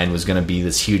Nevermind was going to be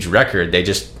this huge record. They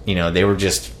just they were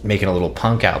just making a little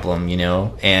punk album,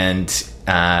 and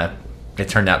it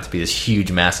turned out to be this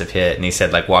huge massive hit. And he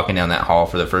said walking down that hall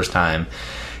for the first time,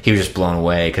 he was just blown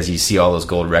away because you see all those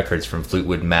gold records from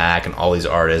Fleetwood Mac and all these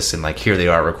artists, and here they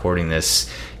are recording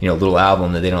this little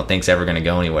album that they don't think's ever going to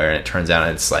go anywhere, and it turns out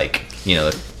it's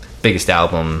the biggest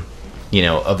album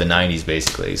of the 90s,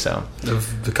 basically. So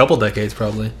of a couple decades,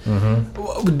 probably.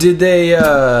 Mm-hmm. Did they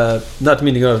not to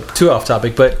mean to go too off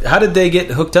topic, but how did they get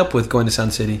hooked up with going to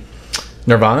Sound City?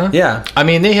 Nirvana? Yeah.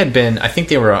 They had been, I think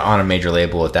they were on a major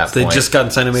label at that point. They just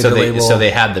got signed a major label. So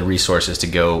they had the resources to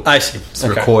go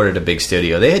record at a big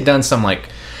studio. They had done some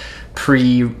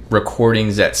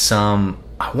pre-recordings at some,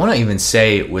 I want to even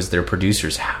say it was their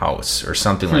producer's house or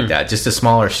something like that. Just a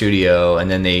smaller studio,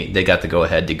 and then they got the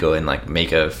go-ahead to go and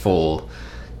make a full,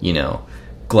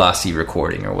 glossy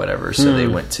recording or whatever. So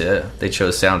they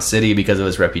chose Sound City because of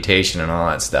its reputation and all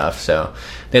that stuff. So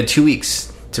they had 2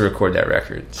 weeks to record that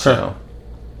record. So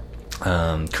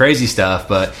crazy stuff.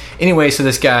 But anyway, so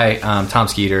this guy Tom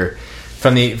Skeeter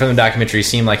from the documentary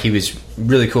seemed like he was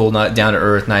really cool, not down to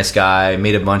earth, nice guy,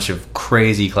 made a bunch of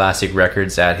crazy classic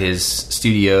records at his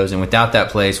studios, and without that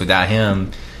place, without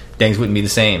him, things wouldn't be the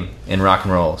same in rock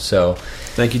and roll. So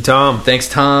thank you, Tom. Thanks,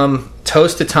 Tom.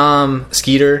 Toast to Tom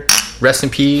Skeeter. Rest in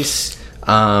peace.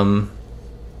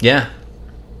 Yeah,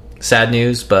 sad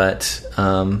news, but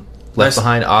left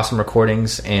behind awesome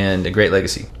recordings and a great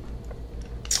legacy.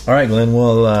 All right, Glenn.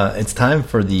 Well, it's time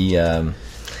for the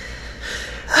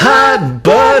hot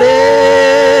button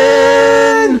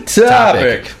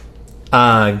topic.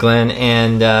 Glenn,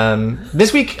 and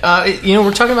this week,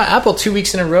 we're talking about Apple 2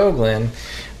 weeks in a row, Glenn.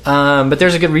 But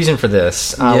there's a good reason for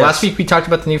this. Yes. Last week we talked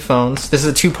about the new phones. This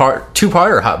is a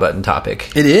two-parter hot button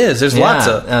topic. It is. There's lots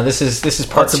of. This is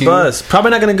part lots 2. Of buzz.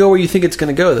 Probably not going to go where you think it's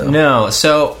going to go, though. No.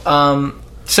 So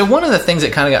one of the things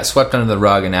that kind of got swept under the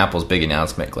rug in Apple's big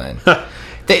announcement, Glenn.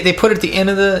 They put it at the end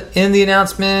of the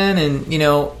announcement, and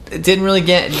it didn't really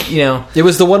get It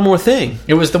was the one more thing.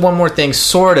 It was the one more thing,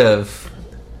 sort of.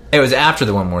 It was after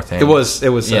the one more thing. It was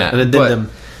an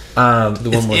addendum. And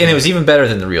it was even better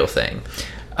than the real thing.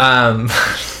 It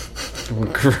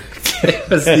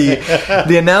was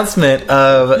the announcement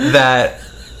of that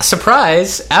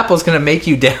surprise, Apple's going to make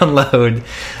you download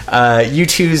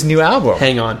U2's new album.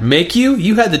 Hang on. Make you?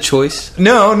 You had the choice.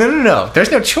 No.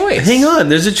 There's no choice. Hang on.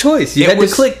 There's a choice. You had to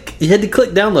click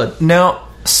download. Now,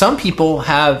 some people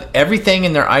have everything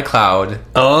in their iCloud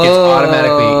gets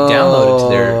automatically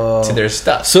downloaded to their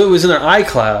stuff. So it was in their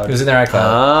iCloud. It was in their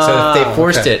iCloud. So they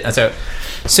forced it.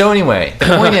 So anyway,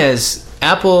 the point is,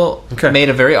 Apple made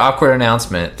a very awkward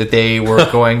announcement that they were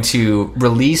going to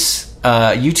release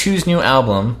U2's new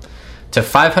album to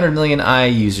 500 million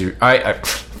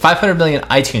 500 million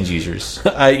iTunes users.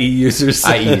 IE users.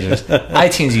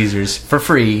 iTunes users for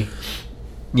free,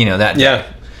 that day.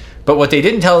 Yeah. But what they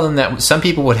didn't tell them that some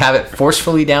people would have it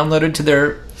forcefully downloaded to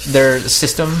their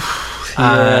system.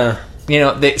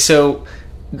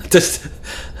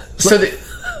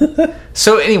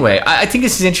 So anyway, I think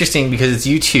this is interesting because it's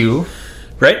U2,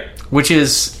 right? Which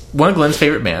is one of Glenn's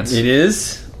favorite bands. It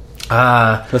is.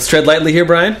 Let's tread lightly here,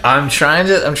 Brian. I'm trying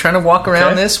to walk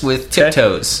around this with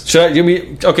tiptoes.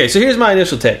 Okay, so here's my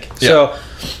initial take. Yeah. So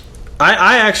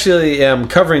I actually am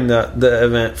covering the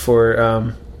event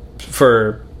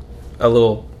for a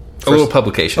little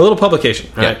publication. A little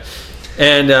publication, right? Yeah.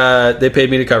 And they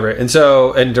paid me to cover it, and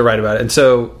to write about it. And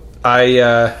so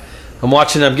I'm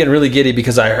watching. I'm getting really giddy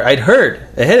because I'd heard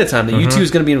ahead of time that U2 was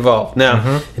going to be involved.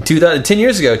 Now, in 10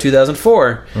 years ago,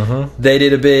 2004, they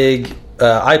did a big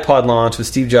iPod launch with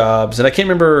Steve Jobs, and I can't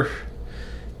remember.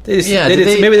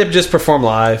 Maybe they just performed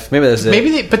live. Maybe that's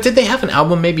it. But did they have an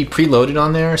album maybe preloaded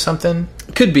on there or something?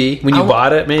 Could be when you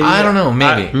bought it. Maybe I don't know.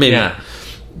 Maybe. Maybe. Yeah.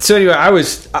 So anyway, I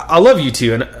love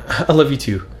U2, and I love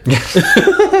U2.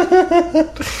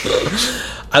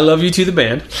 I love U2 the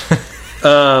band,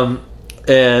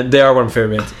 and they are one of my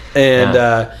favorite bands. And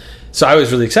so I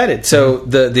was really excited. So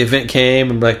the event came,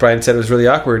 and like Brian said, it was really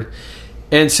awkward.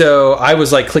 And so I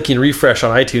was like clicking refresh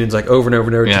on iTunes like over and over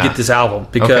and over to get this album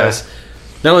because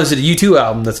not only is it a U2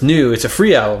 album that's new, it's a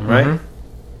free album, right?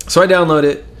 So I download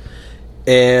it,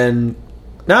 and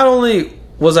not only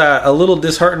was I a little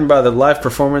disheartened by the live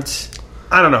performance,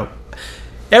 I don't know.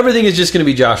 Everything is just going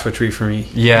to be Joshua Tree for me.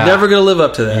 Yeah. Never going to live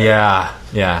up to that.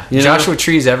 Yeah. Joshua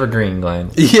Tree's evergreen,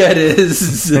 Glenn. Yeah, it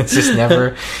is. It just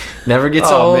never gets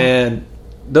old. Oh, man.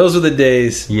 Those were the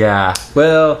days. Yeah.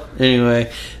 Well,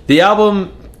 anyway. The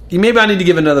album, maybe I need to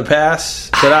give another pass.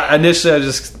 But initially I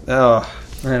don't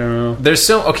know. There's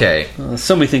so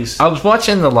many things. I was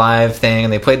watching the live thing,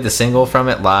 and they played the single from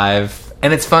it live.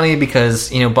 And it's funny because,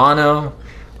 Bono,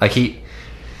 like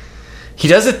he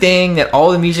does a thing that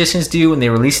all the musicians do when they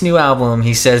release a new album.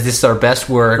 He says, this is our best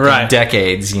work in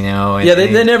decades, And,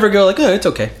 they never go like, oh, it's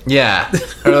okay. Yeah.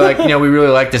 Or like, we really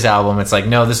like this album. It's like,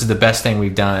 no, this is the best thing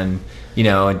we've done, in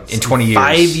 20 years.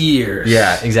 5 years.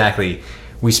 Yeah, exactly.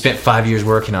 We spent 5 years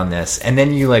working on this. And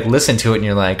then you like listen to it and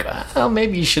you're like, oh,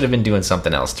 maybe you should have been doing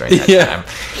something else during that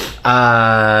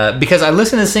time. Because I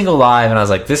listened to the single live and I was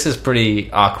like, this is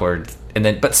pretty awkward.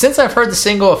 But since I've heard the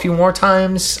single a few more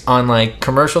times on like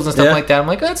commercials and stuff like that, I'm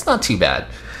like, that's not too bad.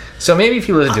 So maybe if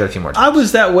you listen to it a few more times. I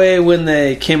was that way when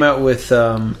they came out with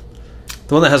the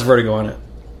one that has Vertigo on it.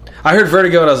 I heard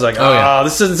Vertigo and I was like,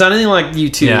 this doesn't sound anything like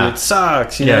U2. Yeah. It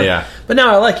sucks. Yeah. But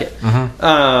now I like it.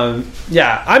 I'm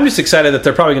just excited that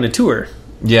they're probably going to tour.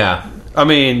 Yeah. I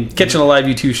mean, catching a live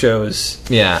U2 show is...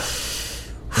 Yeah.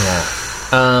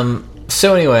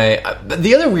 So anyway,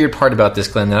 the other weird part about this,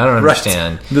 Glenn, that I don't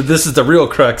understand... This is the real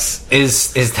crux.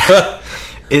 Is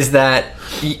that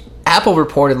Apple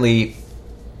reportedly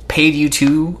paid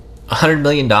U2 $100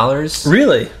 million.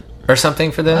 Really? Or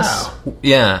something for this. Wow.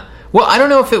 Yeah. Well, I don't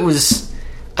know if it was...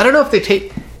 I don't know if they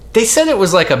paid... They said it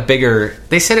was like a bigger...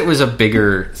 They said it was a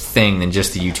bigger thing than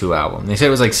just the U2 album. They said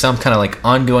it was like some kind of like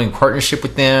ongoing partnership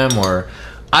with them, or...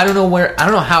 I don't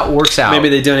know how it works out. Maybe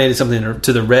they donated something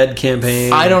to the Red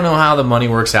campaign. I don't know how the money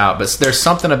works out, but there's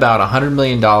something about $100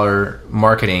 million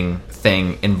marketing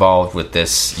thing involved with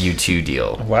this U2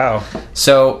 deal. Wow.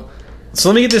 So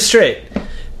let me get this straight.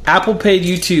 Apple paid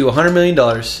U2 $100 million,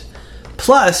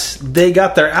 plus they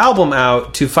got their album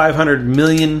out to 500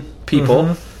 million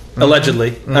people,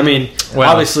 allegedly. I mean,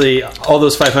 obviously, all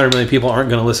those 500 million people aren't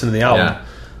going to listen to the album. Yeah.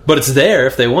 But it's there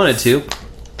if they wanted to,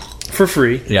 for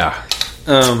free. Yeah.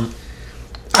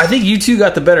 I think U2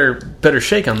 got the better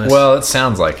shake on this. Well, it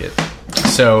sounds like it.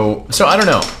 So I don't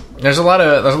know. There's a lot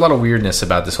of weirdness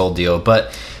about this whole deal,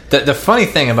 but the funny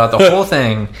thing about the whole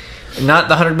thing, not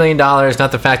the $100 million,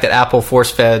 not the fact that Apple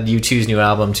force-fed U2's new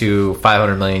album to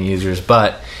 500 million users,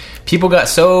 but people got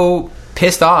so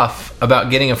pissed off about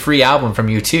getting a free album from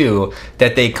U2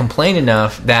 that they complained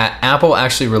enough that Apple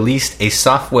actually released a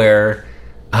software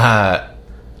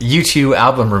U2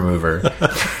 album remover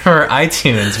for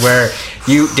iTunes, where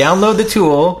you download the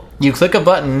tool, you click a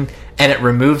button, and it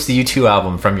removes the U2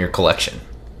 album from your collection.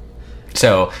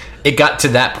 So it got to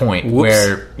that point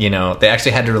where, you know, they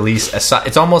actually had to release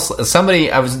it's almost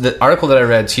the article that I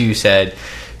read too said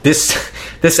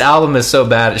this album is so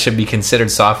bad it should be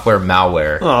considered software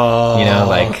malware. Aww. You know,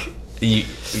 like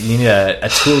you need a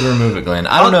tool to remove it, Glenn.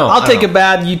 I don't know. I'll take a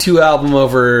bad U2 album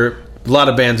over a lot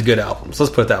of bands' good albums.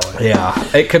 Let's put it that way.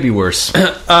 Yeah, it could be worse.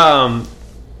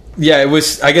 Yeah, it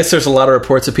was. I guess there's a lot of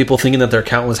reports of people thinking that their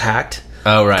account was hacked.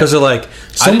 Oh, right. Because they're like,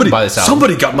 somebody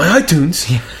got my iTunes,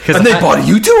 and they bought a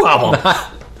U2 album.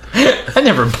 I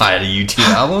never buy a U2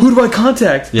 album. Who do I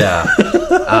contact? Yeah.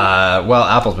 Well,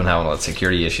 Apple's been having a lot of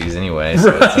security issues anyway.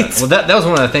 So right. Well, that was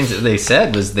one of the things that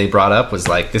they brought up was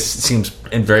like, this seems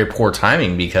in very poor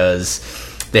timing because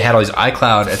they had all these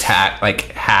iCloud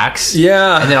hacks.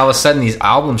 Yeah. And then all of a sudden these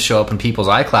albums show up in people's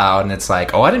iCloud and it's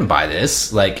like, oh, I didn't buy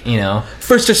this. Like, you know.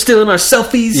 First they're stealing our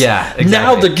selfies. Yeah, exactly.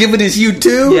 Now they're giving us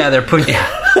U2. Yeah, they're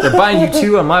they're buying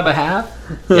U2 on my behalf.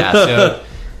 Yeah,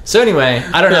 so anyway,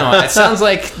 I don't know. It sounds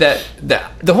like that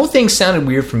the whole thing sounded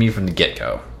weird for me from the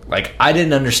get-go. Like, I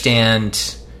didn't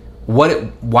understand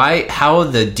how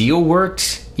the deal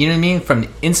worked. You know what I mean? From the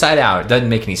inside out, it doesn't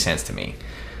make any sense to me.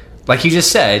 Like you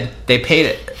just said, they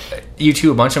paid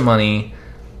U2 a bunch of money.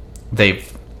 They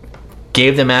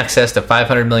gave them access to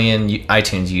 500 million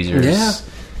iTunes users.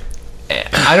 Yeah.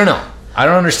 I don't know. I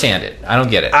don't understand it. I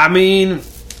don't get it. I mean,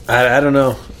 I don't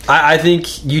know. I think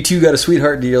U2 got a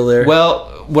sweetheart deal there.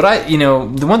 Well,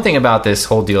 the one thing about this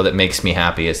whole deal that makes me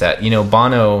happy is that, you know,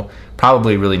 Bono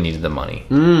probably really needed the money.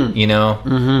 You know?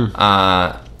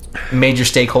 Mm-hmm. Major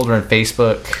stakeholder in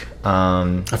Facebook.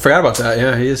 I forgot about that.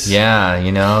 Yeah, he is. Yeah,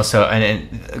 you know, so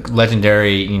and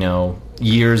legendary, you know,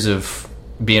 years of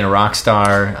being a rock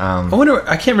star. I wonder.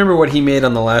 I can't remember what he made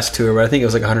on the last tour, but I think it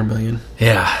was like 100 million.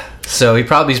 Yeah. So he's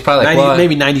probably 90, like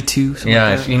maybe 92. Yeah,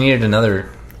 like if you needed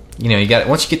another, you know,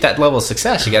 once you get that level of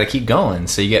success, you got to keep going.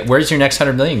 So where's your next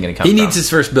 100 million going to come from? He needs his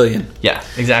first billion. Yeah,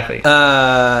 exactly.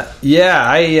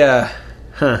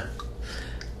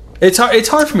 It's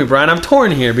hard for me, Brian. I'm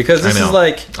torn here because this is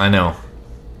like I know.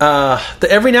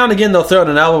 Every now and again they'll throw out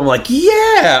an album like,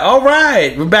 yeah, all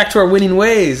right, we're back to our winning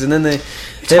ways, and then they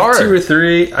have hard. 2 or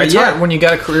 3. It's hard when you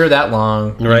got a career that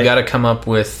long. Right. You got to come up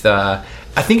with. I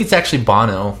think it's actually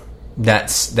Bono.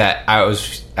 That I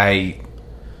was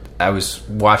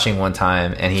watching one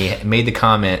time, and he made the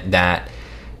comment that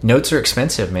notes are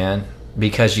expensive, man,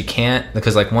 because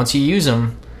like once you use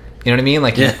them. You know what I mean?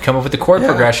 Like, you come up with the chord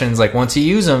progressions. Like, once you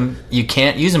use them, you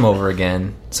can't use them over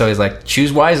again. So he's like,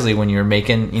 choose wisely when you're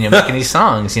making these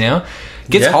songs. You know, it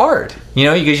gets hard. You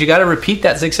know, because you got to repeat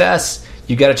that success.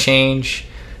 You got to change.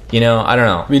 You know, I don't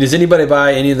know. I mean, does anybody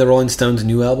buy any of the Rolling Stones'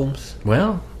 new albums?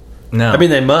 Well, no. I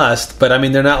mean, they must, but I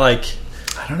mean, they're not like.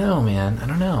 I don't know, man. I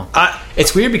don't know.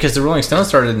 It's weird because the Rolling Stones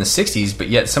started in the '60s, but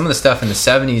yet some of the stuff in the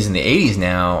 '70s and the '80s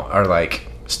now are like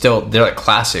they're like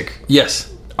classic.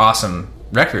 Yes. Awesome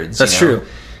records. That's true.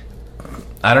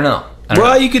 I don't know.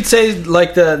 You could say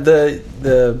like the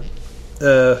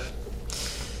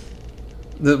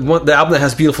album that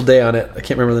has "Beautiful Day" on it. I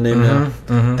can't remember the name now.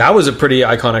 Mm-hmm. That was a pretty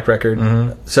iconic record.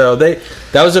 Mm-hmm. So that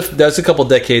was a couple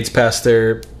decades past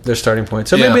their starting point.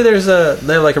 So maybe they have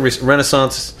like a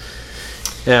renaissance.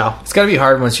 Yeah, it's got to be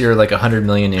hard once you're like $100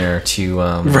 millionaire to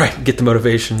get the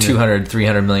motivation.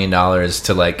 $200-300 million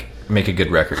to like make a good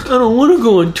record. I don't want to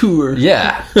go on tour.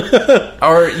 Yeah.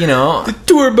 Or, you know, the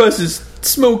tour bus is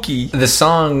smoky. The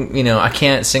song, you know, I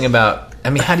can't sing about. I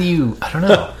mean, how do you? I don't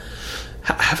know.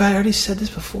 Have I already said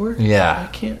this before? Yeah.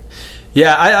 I can't.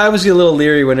 Yeah, I always get a little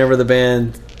leery whenever the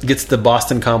band gets to the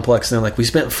Boston complex and they're like, we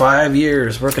spent 5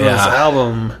 years working on this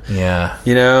album. Yeah.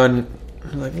 You know, and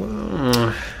I'm like,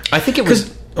 I think it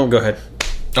was. Oh, go ahead.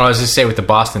 I was just say with the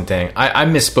Boston thing, I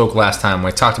misspoke last time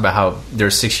when I talked about how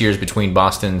there's 6 years between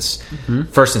Boston's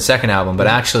first and second album, but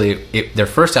actually their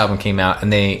first album came out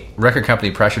and the record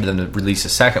company pressured them to release a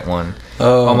second one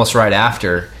almost right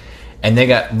after, and they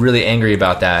got really angry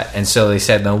about that, and so they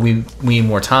said, no, we need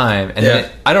more time, and then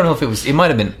I don't know if it might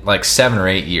have been like 7 or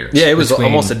 8 years. Yeah, it was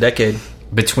almost a decade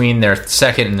between their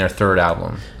second and their third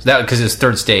album. So that because his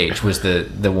third stage was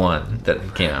the one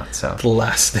that came out. So the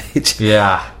last stage.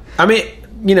 Yeah, I mean.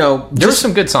 You know, there were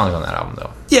some good songs on that album,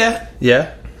 though. Yeah.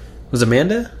 Was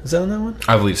Amanda? Is that on that one?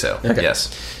 I believe so. Okay.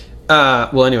 Yes.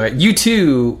 Well, anyway,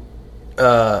 U2.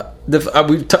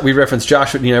 We referenced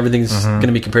Joshua. You know, everything's going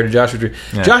to be compared to Joshua Tree.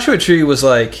 Yeah. Joshua Tree was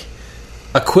like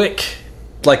a quick,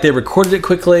 like they recorded it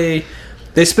quickly.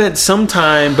 They spent some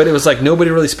time, but it was like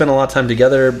nobody really spent a lot of time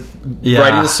together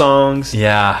writing the songs.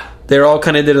 Yeah. They all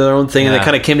kind of did their own thing, and they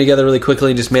kind of came together really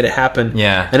quickly and just made it happen.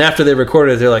 Yeah. And after they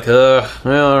recorded it, they're like, well,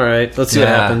 all right, let's see what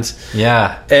happens.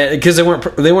 Yeah. Because they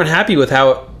weren't happy with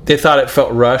how they thought it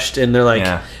felt rushed, and they're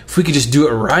like, if we could just do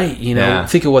it right,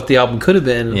 think of what the album could have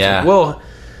been. Yeah. Like, well,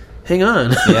 hang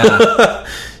on.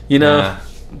 Yeah.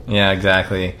 Yeah,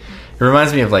 exactly. It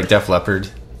reminds me of like Def Leppard.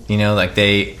 Like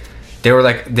they were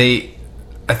like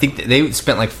I think they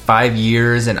spent like 5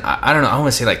 years, and I don't know, I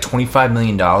want to say like $25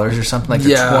 million or something, like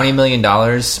 $20 million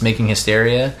making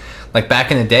Hysteria. Like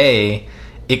back in the day,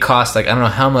 it cost like I don't know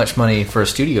how much money for a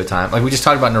studio time. Like we just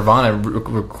talked about Nirvana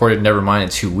recorded Nevermind in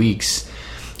 2 weeks,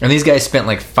 and these guys spent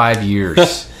like 5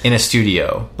 years in a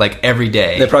studio, like every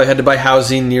day. They probably had to buy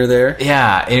housing near there.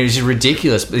 Yeah, it was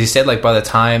ridiculous. But he said like by the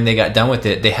time they got done with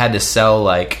it, they had to sell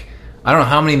like I don't know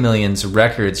how many millions of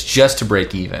records just to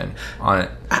break even on it.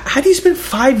 How do you spend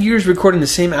 5 years recording the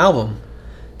same album?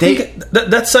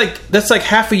 That's like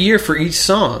half a year for each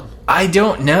song. I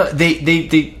don't know.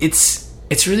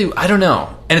 It's really, I don't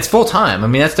know. And it's full time. I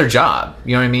mean, that's their job.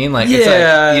 You know what I mean? Like, it's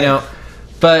like,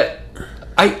 but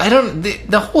I don't,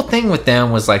 the whole thing with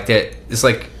them was like that, it's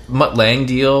like Mutt Lange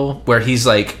deal where he's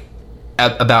like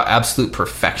about absolute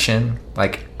perfection,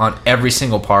 like on every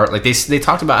single part. Like they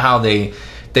talked about how they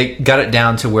got it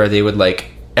down to where they would like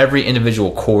every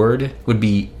individual chord would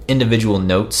be individual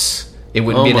notes. It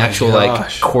wouldn't be an actual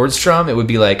like chord strum. It would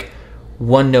be like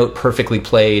one note perfectly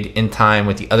played in time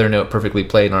with the other note perfectly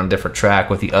played on a different track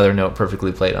with the other note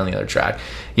perfectly played on the other track.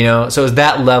 So it was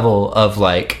that level of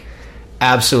like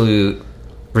absolute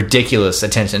ridiculous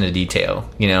attention to detail.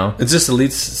 Is this the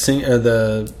lead singer,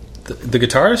 the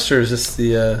guitarist, or is this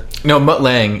the? No, Mutt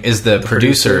Lange is the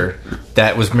producer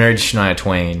that was married to Shania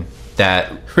Twain.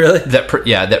 That really that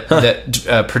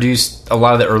produced a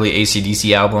lot of the early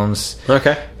AC/DC albums.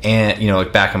 Okay, and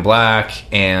like Back in Black,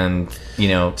 and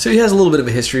so he has a little bit of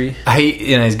a history.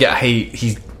 He has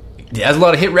a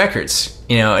lot of hit records.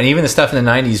 And even the stuff in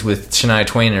the '90s with Shania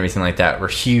Twain and everything like that were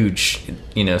huge.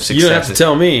 Successes. You don't have to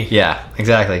tell me. Yeah,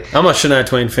 exactly. I'm a Shania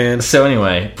Twain fan. So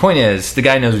anyway, point is the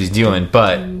guy knows what he's doing.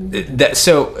 But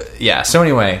so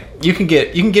anyway, you can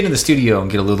get into the studio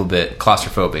and get a little bit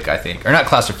claustrophobic, I think, or not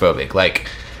claustrophobic, like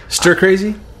stir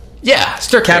crazy. Yeah,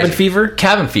 stir cabin crazy.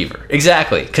 Cabin fever,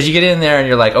 exactly. Because you get in there and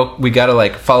you're like, oh, we got to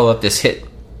like follow up this hit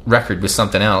record with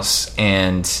something else,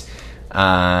 and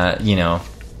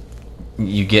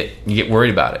you get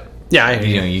worried about it. Yeah,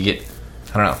 you get,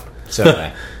 I don't know. So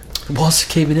anyway, the walls are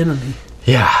caving in on me.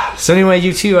 Yeah. So anyway,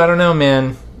 U2, I don't know,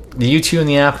 man. The U2 and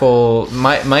the Apple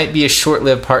might be a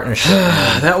short-lived partnership.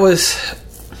 That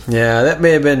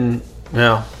may have been.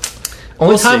 Well,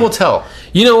 only time will tell.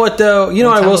 You know what though?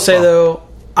 I will say though,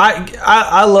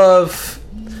 I love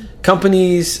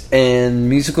companies and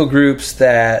musical groups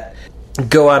that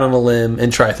go out on a limb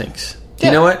and try things. Yeah.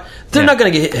 You know what? They're not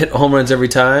going to hit home runs every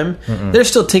time. Mm-mm. They're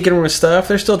still tinkering with stuff.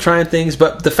 They're still trying things.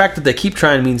 But the fact that they keep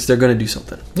trying means they're going to do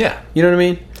something. Yeah. You know what I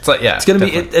mean? It's like, it's going to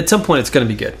be, at some point, it's going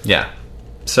to be good. Yeah.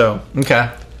 So. Okay.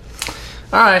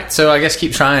 All right. So I guess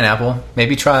keep trying, Apple.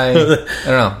 Maybe try, I don't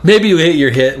know. Maybe you hit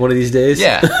your hit one of these days.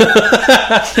 Yeah.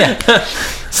 Yeah.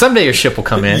 Someday your ship will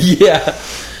come in. Yeah.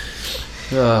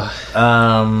 So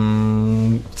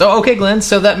okay, Glenn,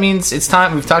 so that means it's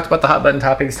time. We've talked about the hot button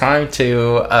topic. It's time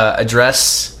to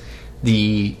address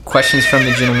the questions from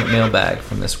the gentleman mailbag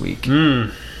from this week.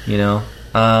 And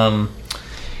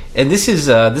this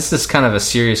is kind of a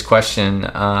serious question.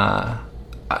 I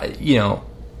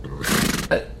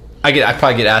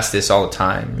probably get asked this all the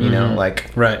time,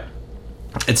 like, right.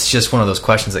 It's just one of those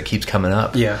questions that keeps coming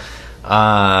up. Yeah.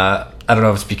 I don't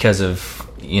know if it's because of,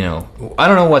 I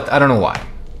don't know why.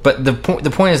 But the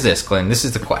point is this, Glenn. This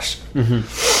is the question. Mm-hmm.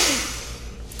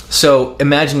 So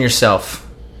imagine yourself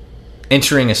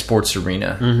entering a sports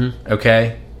arena. Mm-hmm.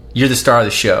 Okay, you're the star of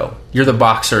the show. You're the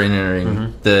boxer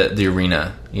entering the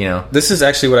arena. This is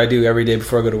actually what I do every day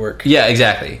before I go to work. Yeah,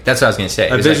 exactly. That's what I was going to say.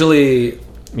 I visually,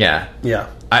 yeah.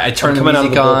 I turn the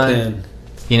music on.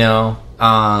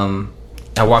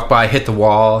 I walk by, hit the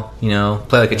wall.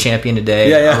 Play like a champion today.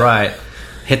 Yeah. All right.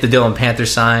 Hit the Dylan Panther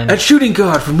sign. At shooting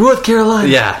guard from North Carolina.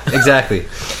 Yeah, exactly.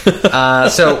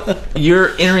 So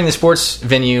you're entering the sports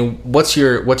venue. What's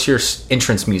your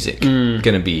entrance music going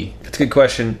to be? That's a good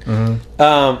question.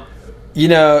 Mm-hmm.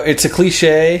 It's a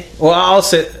cliche. Well, I'll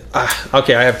say.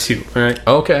 Okay, I have two. All right.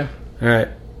 Okay. All right.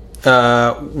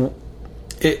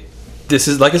 This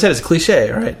is, like I said, it's a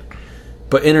cliche. All right.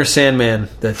 But Enter Sandman.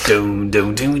 The doom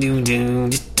doom doom doom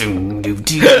doom doom doom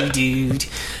doom doom.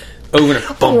 Over and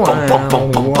bum bum bum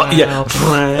bum bum bum. Yeah.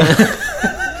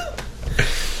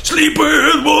 Sleep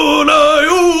with one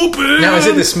eye open. Now, is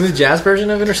it the smooth jazz version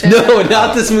of Enter Sandman? No,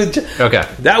 not the smooth jazz. Okay.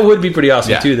 That would be pretty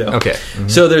awesome too, though. Okay. Mm-hmm.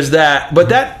 So there's that. But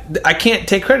that, I can't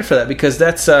take credit for that because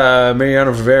that's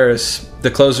Mariano Rivera's, the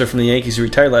closer from the Yankees who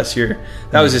retired last year.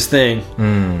 That was his thing.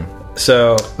 Mm.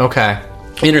 So. Okay.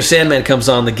 Enter Sandman comes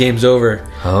on, the game's over.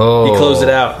 Oh, you close it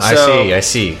out. So, I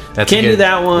see. That's can't do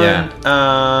that one. Yeah.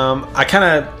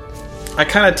 I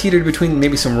kind of teetered between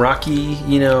maybe some Rocky,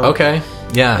 Okay.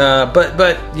 Yeah. But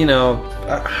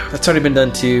that's already been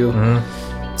done too.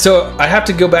 Mm-hmm. So I have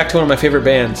to go back to one of my favorite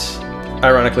bands,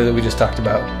 ironically, that we just talked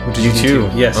about, which is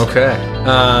U2. Yes. Okay.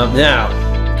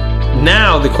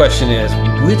 Now the question is,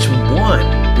 which one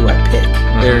do I pick?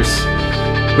 Mm-hmm. There's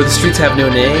Where the Streets Have No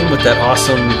Name with that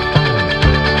awesome.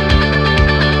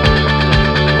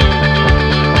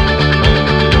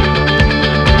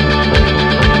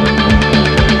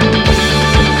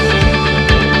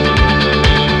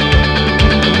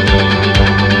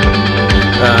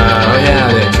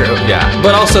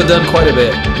 But also done quite a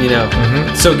bit,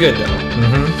 Mm-hmm. So good though.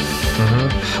 Mm-hmm.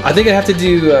 Mm-hmm. I think I have to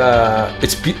do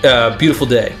it's Beautiful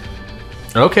Day.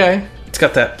 Okay. It's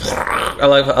got that. I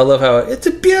love how it's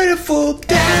a beautiful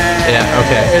day. Yeah.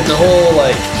 Okay. And the whole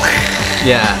like.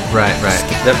 Yeah. Right.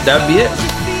 That'd be it.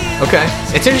 Okay.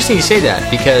 It's interesting you say that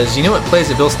because you know what plays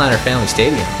at Bill Snyder Family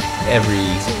Stadium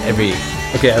every.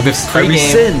 Okay. I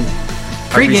rescind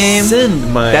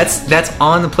my. That's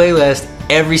on the playlist.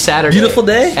 Every Saturday, Beautiful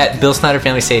Day at Bill Snyder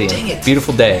Family Stadium. Dang it.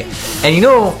 Beautiful Day, and you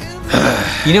know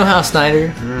how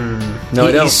Snyder. No,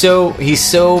 I don't. He's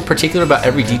so particular about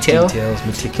every detail.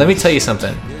 Meticulous. Let me tell you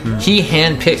something. He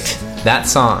handpicked that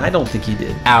song. I don't think he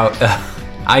did. Out.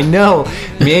 I know.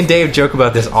 Me and Dave joke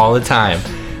about this all the time.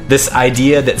 This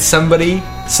idea that somebody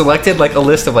selected like a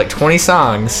list of like 20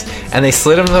 songs and they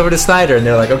slid them over to Snyder and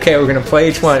they're like, okay, we're gonna play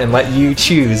each one and let you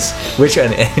choose which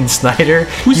one. And Snyder,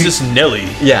 who's this Nelly?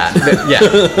 Yeah.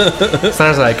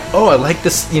 Snyder's like, oh, I like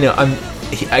this.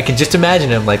 I can just imagine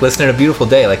him like listening to Beautiful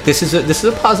Day. Like this is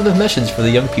a positive message for the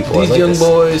young people. These young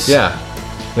boys. Yeah.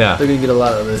 They're gonna get a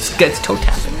lot of this. It's toe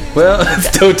tapping. Well,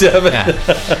 it's toe tapping. Yeah.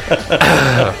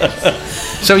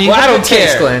 So you have good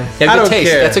taste, Glenn. You have good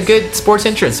taste. That's a good sports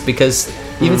entrance because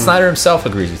even Snyder himself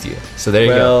agrees with you. So there you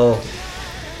go.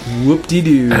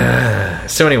 Whoop-de-doo.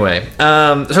 So anyway,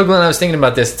 so Glenn, I was thinking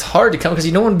about this. It's hard to come because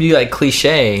you don't want to be like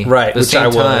cliche, right? At the which same I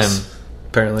was time,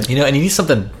 apparently. And you need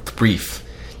something brief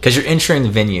because you're entering the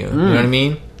venue. You know what I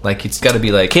mean? Like it's got to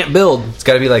be like can't build. It's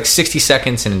got to be like 60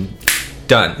 seconds and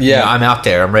done. Yeah, I'm out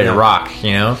there. I'm ready to rock.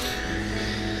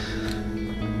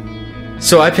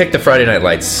 So I picked the Friday Night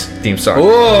Lights theme song.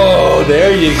 Oh,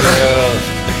 there you go.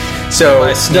 So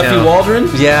by Snuffy Waldron.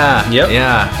 Yeah. Yep.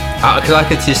 Yeah. Because I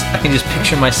can just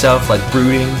picture myself like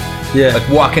brooding. Yeah. Like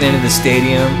walking into the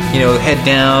stadium, head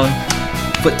down,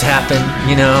 foot tapping,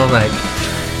 like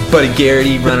Buddy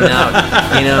Garrity running out,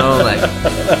 like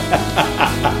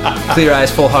clear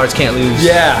eyes, full hearts, can't lose.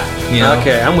 Yeah.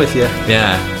 Okay, I'm with you.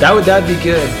 Yeah. That'd be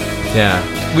good. Yeah.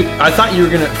 I thought you were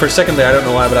gonna, for a second there, I don't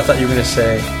know why, but I thought you were gonna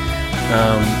say,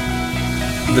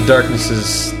 the darkness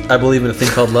is, I believe in a thing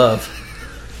called love.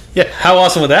 Yeah. How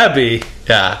awesome would that be?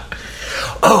 Yeah.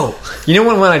 Oh, you know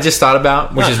one I just thought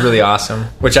about, which is really awesome,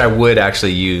 which I would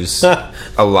actually use a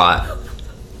lot,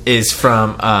 is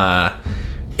from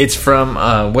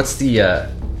what's the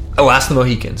Last of the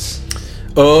Mohicans.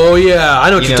 Oh yeah, I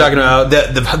know what you're talking about.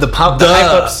 The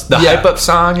hype up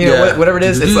song, whatever it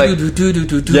is. It's like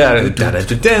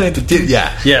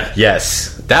yeah.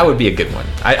 Yes, that would be a good one.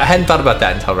 I hadn't thought about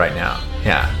that until right now.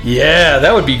 Yeah,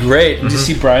 that would be great. Mm-hmm. Just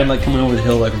see Brian like coming over the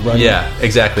hill, like running. Yeah,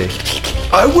 exactly.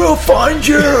 I will find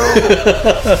you.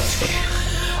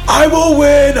 I will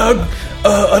win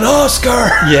an Oscar.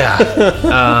 Yeah.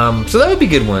 So that would be a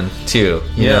good one too.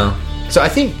 You know. So I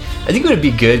think it would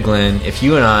be good, Glenn, if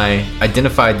you and I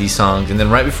identified these songs and then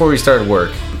right before we started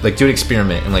work, like do an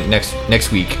experiment and like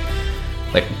next week,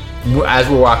 like as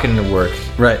we're walking into work,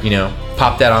 right?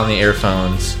 Pop that on the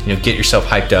earphones. Get yourself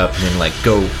hyped up and then like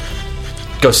go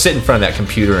sit in front of that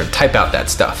computer and type out that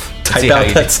stuff. See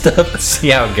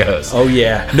how it goes. Oh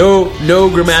yeah. No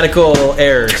grammatical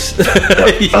errors.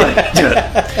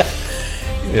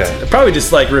 Yeah. Probably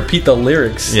just like repeat the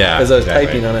lyrics as I was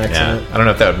typing on accident. Yeah. I don't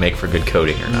know if that would make for good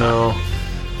coding or not. No.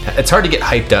 It's hard to get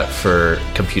hyped up for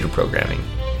computer programming.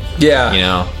 Yeah.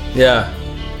 Yeah,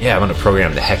 I'm going to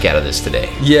program the heck out of this today.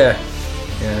 Yeah.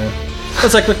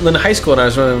 It's like in high school when I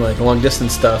was running like long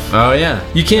distance stuff. Oh yeah.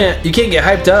 You can't get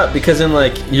hyped up because then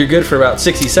like you're good for about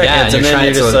 60 seconds and then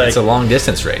you're just like it's a long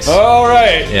distance race. All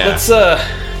right. Yeah. Let's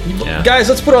guys,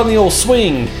 let's put on the old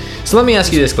swing. So let me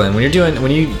ask you this, Glenn. When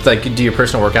you like do your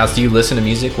personal workouts, do you listen to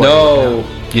music? No.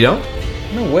 You don't?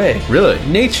 No way. Really?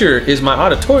 Nature is my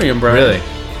auditorium, Brian. Really?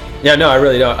 Yeah, no, I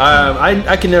really don't.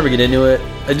 I can never get into it.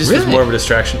 It just is more of a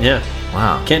distraction. Yeah.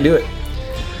 Wow. Can't do it.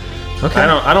 Okay.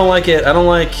 I don't like it.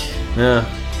 Yeah.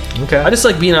 Okay. I just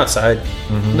like being outside.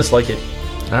 Mm-hmm. I just like it.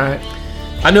 All right.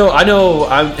 I know.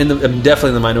 I'm definitely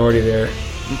in the minority there.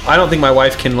 I don't think my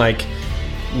wife can like.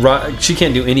 She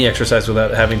can't do any exercise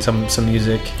without having some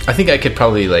music. I think I could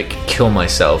probably like kill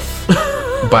myself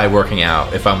by working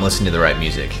out if I'm listening to the right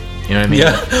music. You know what I mean?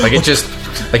 Yeah. Like you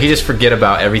just forget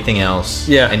about everything else.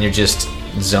 Yeah. And you're just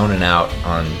zoning out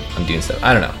on doing stuff.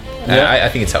 I don't know. Yeah. I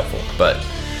think it's helpful, but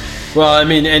Well, I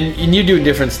mean, and you do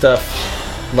different stuff.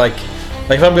 Like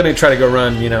if I'm going to try to go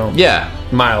run,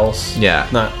 miles. Yeah.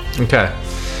 Not. Okay.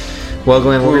 Well,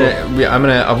 Glenn,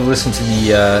 I'll listen to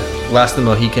the Last of the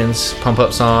Mohicans Pump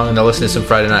Up song, and I'll listen to some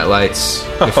Friday Night Lights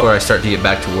before I start to get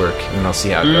back to work, and then I'll see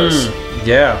how it goes.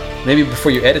 Yeah. Maybe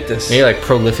before you edit this. Maybe like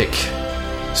prolific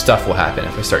stuff will happen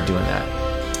if I start doing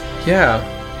that. Yeah.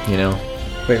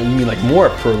 Wait, you mean like more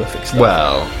prolific stuff?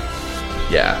 Well,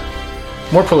 yeah.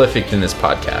 More prolific than this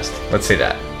podcast. Let's say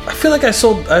that. I feel like I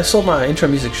sold my intro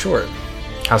music short.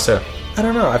 How so? I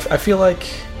don't know. I feel like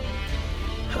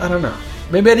I don't know.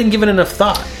 Maybe I didn't give it enough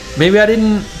thought. Maybe I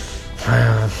didn't.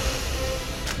 I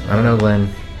don't know, Glenn.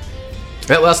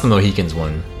 That Last of the Mohicans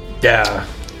one. Yeah.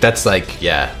 That's like,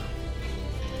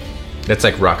 That's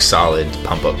like rock solid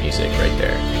pump up music right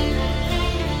there.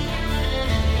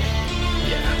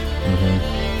 Yeah.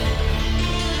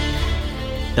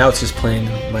 Now it's just playing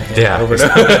in my head over and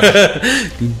over.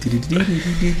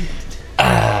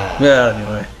 Well,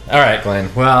 anyway. All right,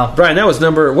 Glenn. Well, Brian, that was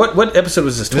what episode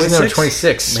was this? 26? This is number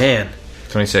 26. Man.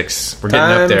 26. We're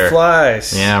getting up there. Time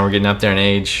flies. Yeah, we're getting up there in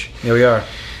age. Here we are.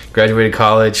 Graduated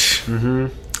college.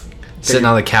 Sitting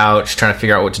on the couch, trying to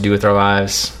figure out what to do with our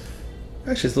lives.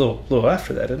 Actually, it's a little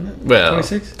after that, isn't it? Well,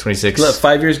 26? 26. Let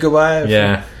 5 years go by.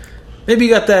 Yeah. Maybe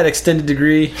you got that extended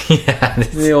degree. Yeah.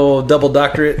 The old double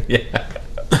doctorate. Yeah.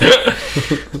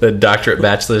 The doctorate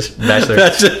bachelor.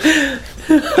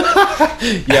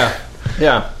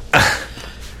 Yeah.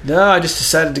 No, I just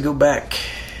decided to go back.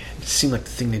 It seemed like the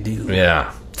thing to do.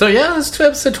 Yeah. So yeah, this is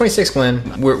episode 26,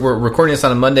 Glenn. We're recording this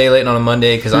on a Monday, late on a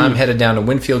Monday, because I'm headed down to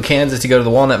Winfield, Kansas to go to the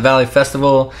Walnut Valley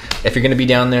Festival. If you're going to be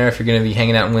down there, if you're going to be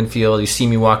hanging out in Winfield, you see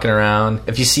me walking around.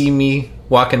 If you see me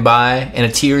walking by and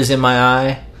a tear is in my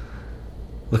eye,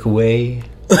 look away.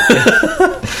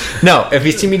 No, if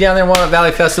you see me down there at Walnut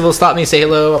Valley Festival, stop me and say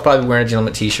hello. I'll probably be wearing a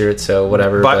gentleman t-shirt, so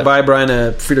whatever. Buy Brian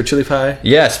a Frito chili pie.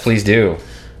 Yes, please do.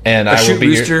 And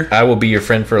I will be your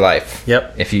friend for life.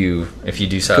 Yep. If you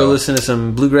do so. Go listen to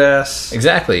some bluegrass.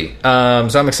 Exactly.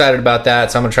 So I'm excited about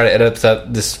that. So I'm going to try to edit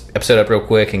this episode up real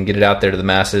quick and get it out there to the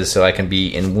masses so I can be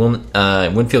in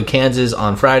Winfield, Kansas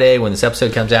on Friday when this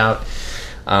episode comes out.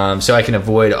 So I can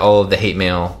avoid all of the hate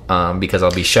mail because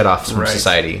I'll be shut off from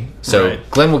society. So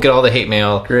Glenn will get all the hate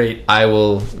mail. Great. I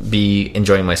will be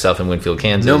enjoying myself in Winfield,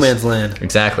 Kansas. No man's land.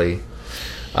 Exactly.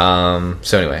 So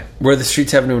anyway, where the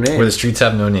streets have no name. Where the streets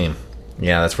have no name.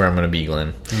 Yeah, that's where I'm going to be,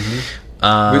 Glenn.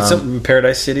 With something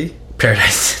Paradise City.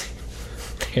 Paradise City.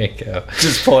 There you go.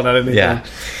 Just pulling out anything. Yeah.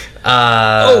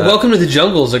 Welcome to the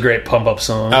Jungle is a great pump up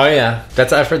song. Oh yeah,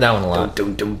 I've heard that one a lot.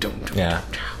 Yeah.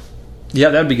 Yeah,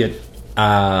 that'd be good.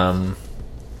 Well,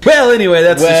 anyway,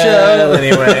 that's the show.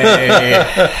 Anyway.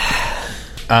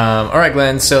 All right,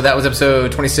 Glenn. So that was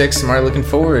episode 26. I'm already looking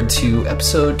forward to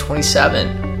episode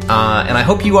 27. And I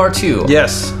hope you are too.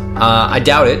 Yes. I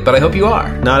doubt it, but I hope you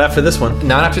are. Not after this one.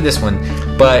 Not after this one.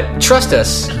 But trust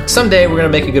us, someday we're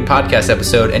going to make a good podcast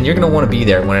episode, and you're going to want to be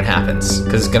there when it happens,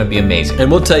 because it's going to be amazing.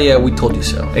 And we'll tell you we told you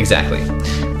so. Exactly.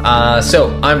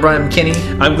 So, I'm Brian McKinney.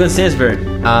 I'm Glenn Stansberry.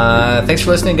 Thanks for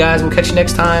listening, guys. We'll catch you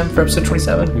next time for episode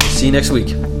 27. See you next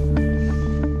week.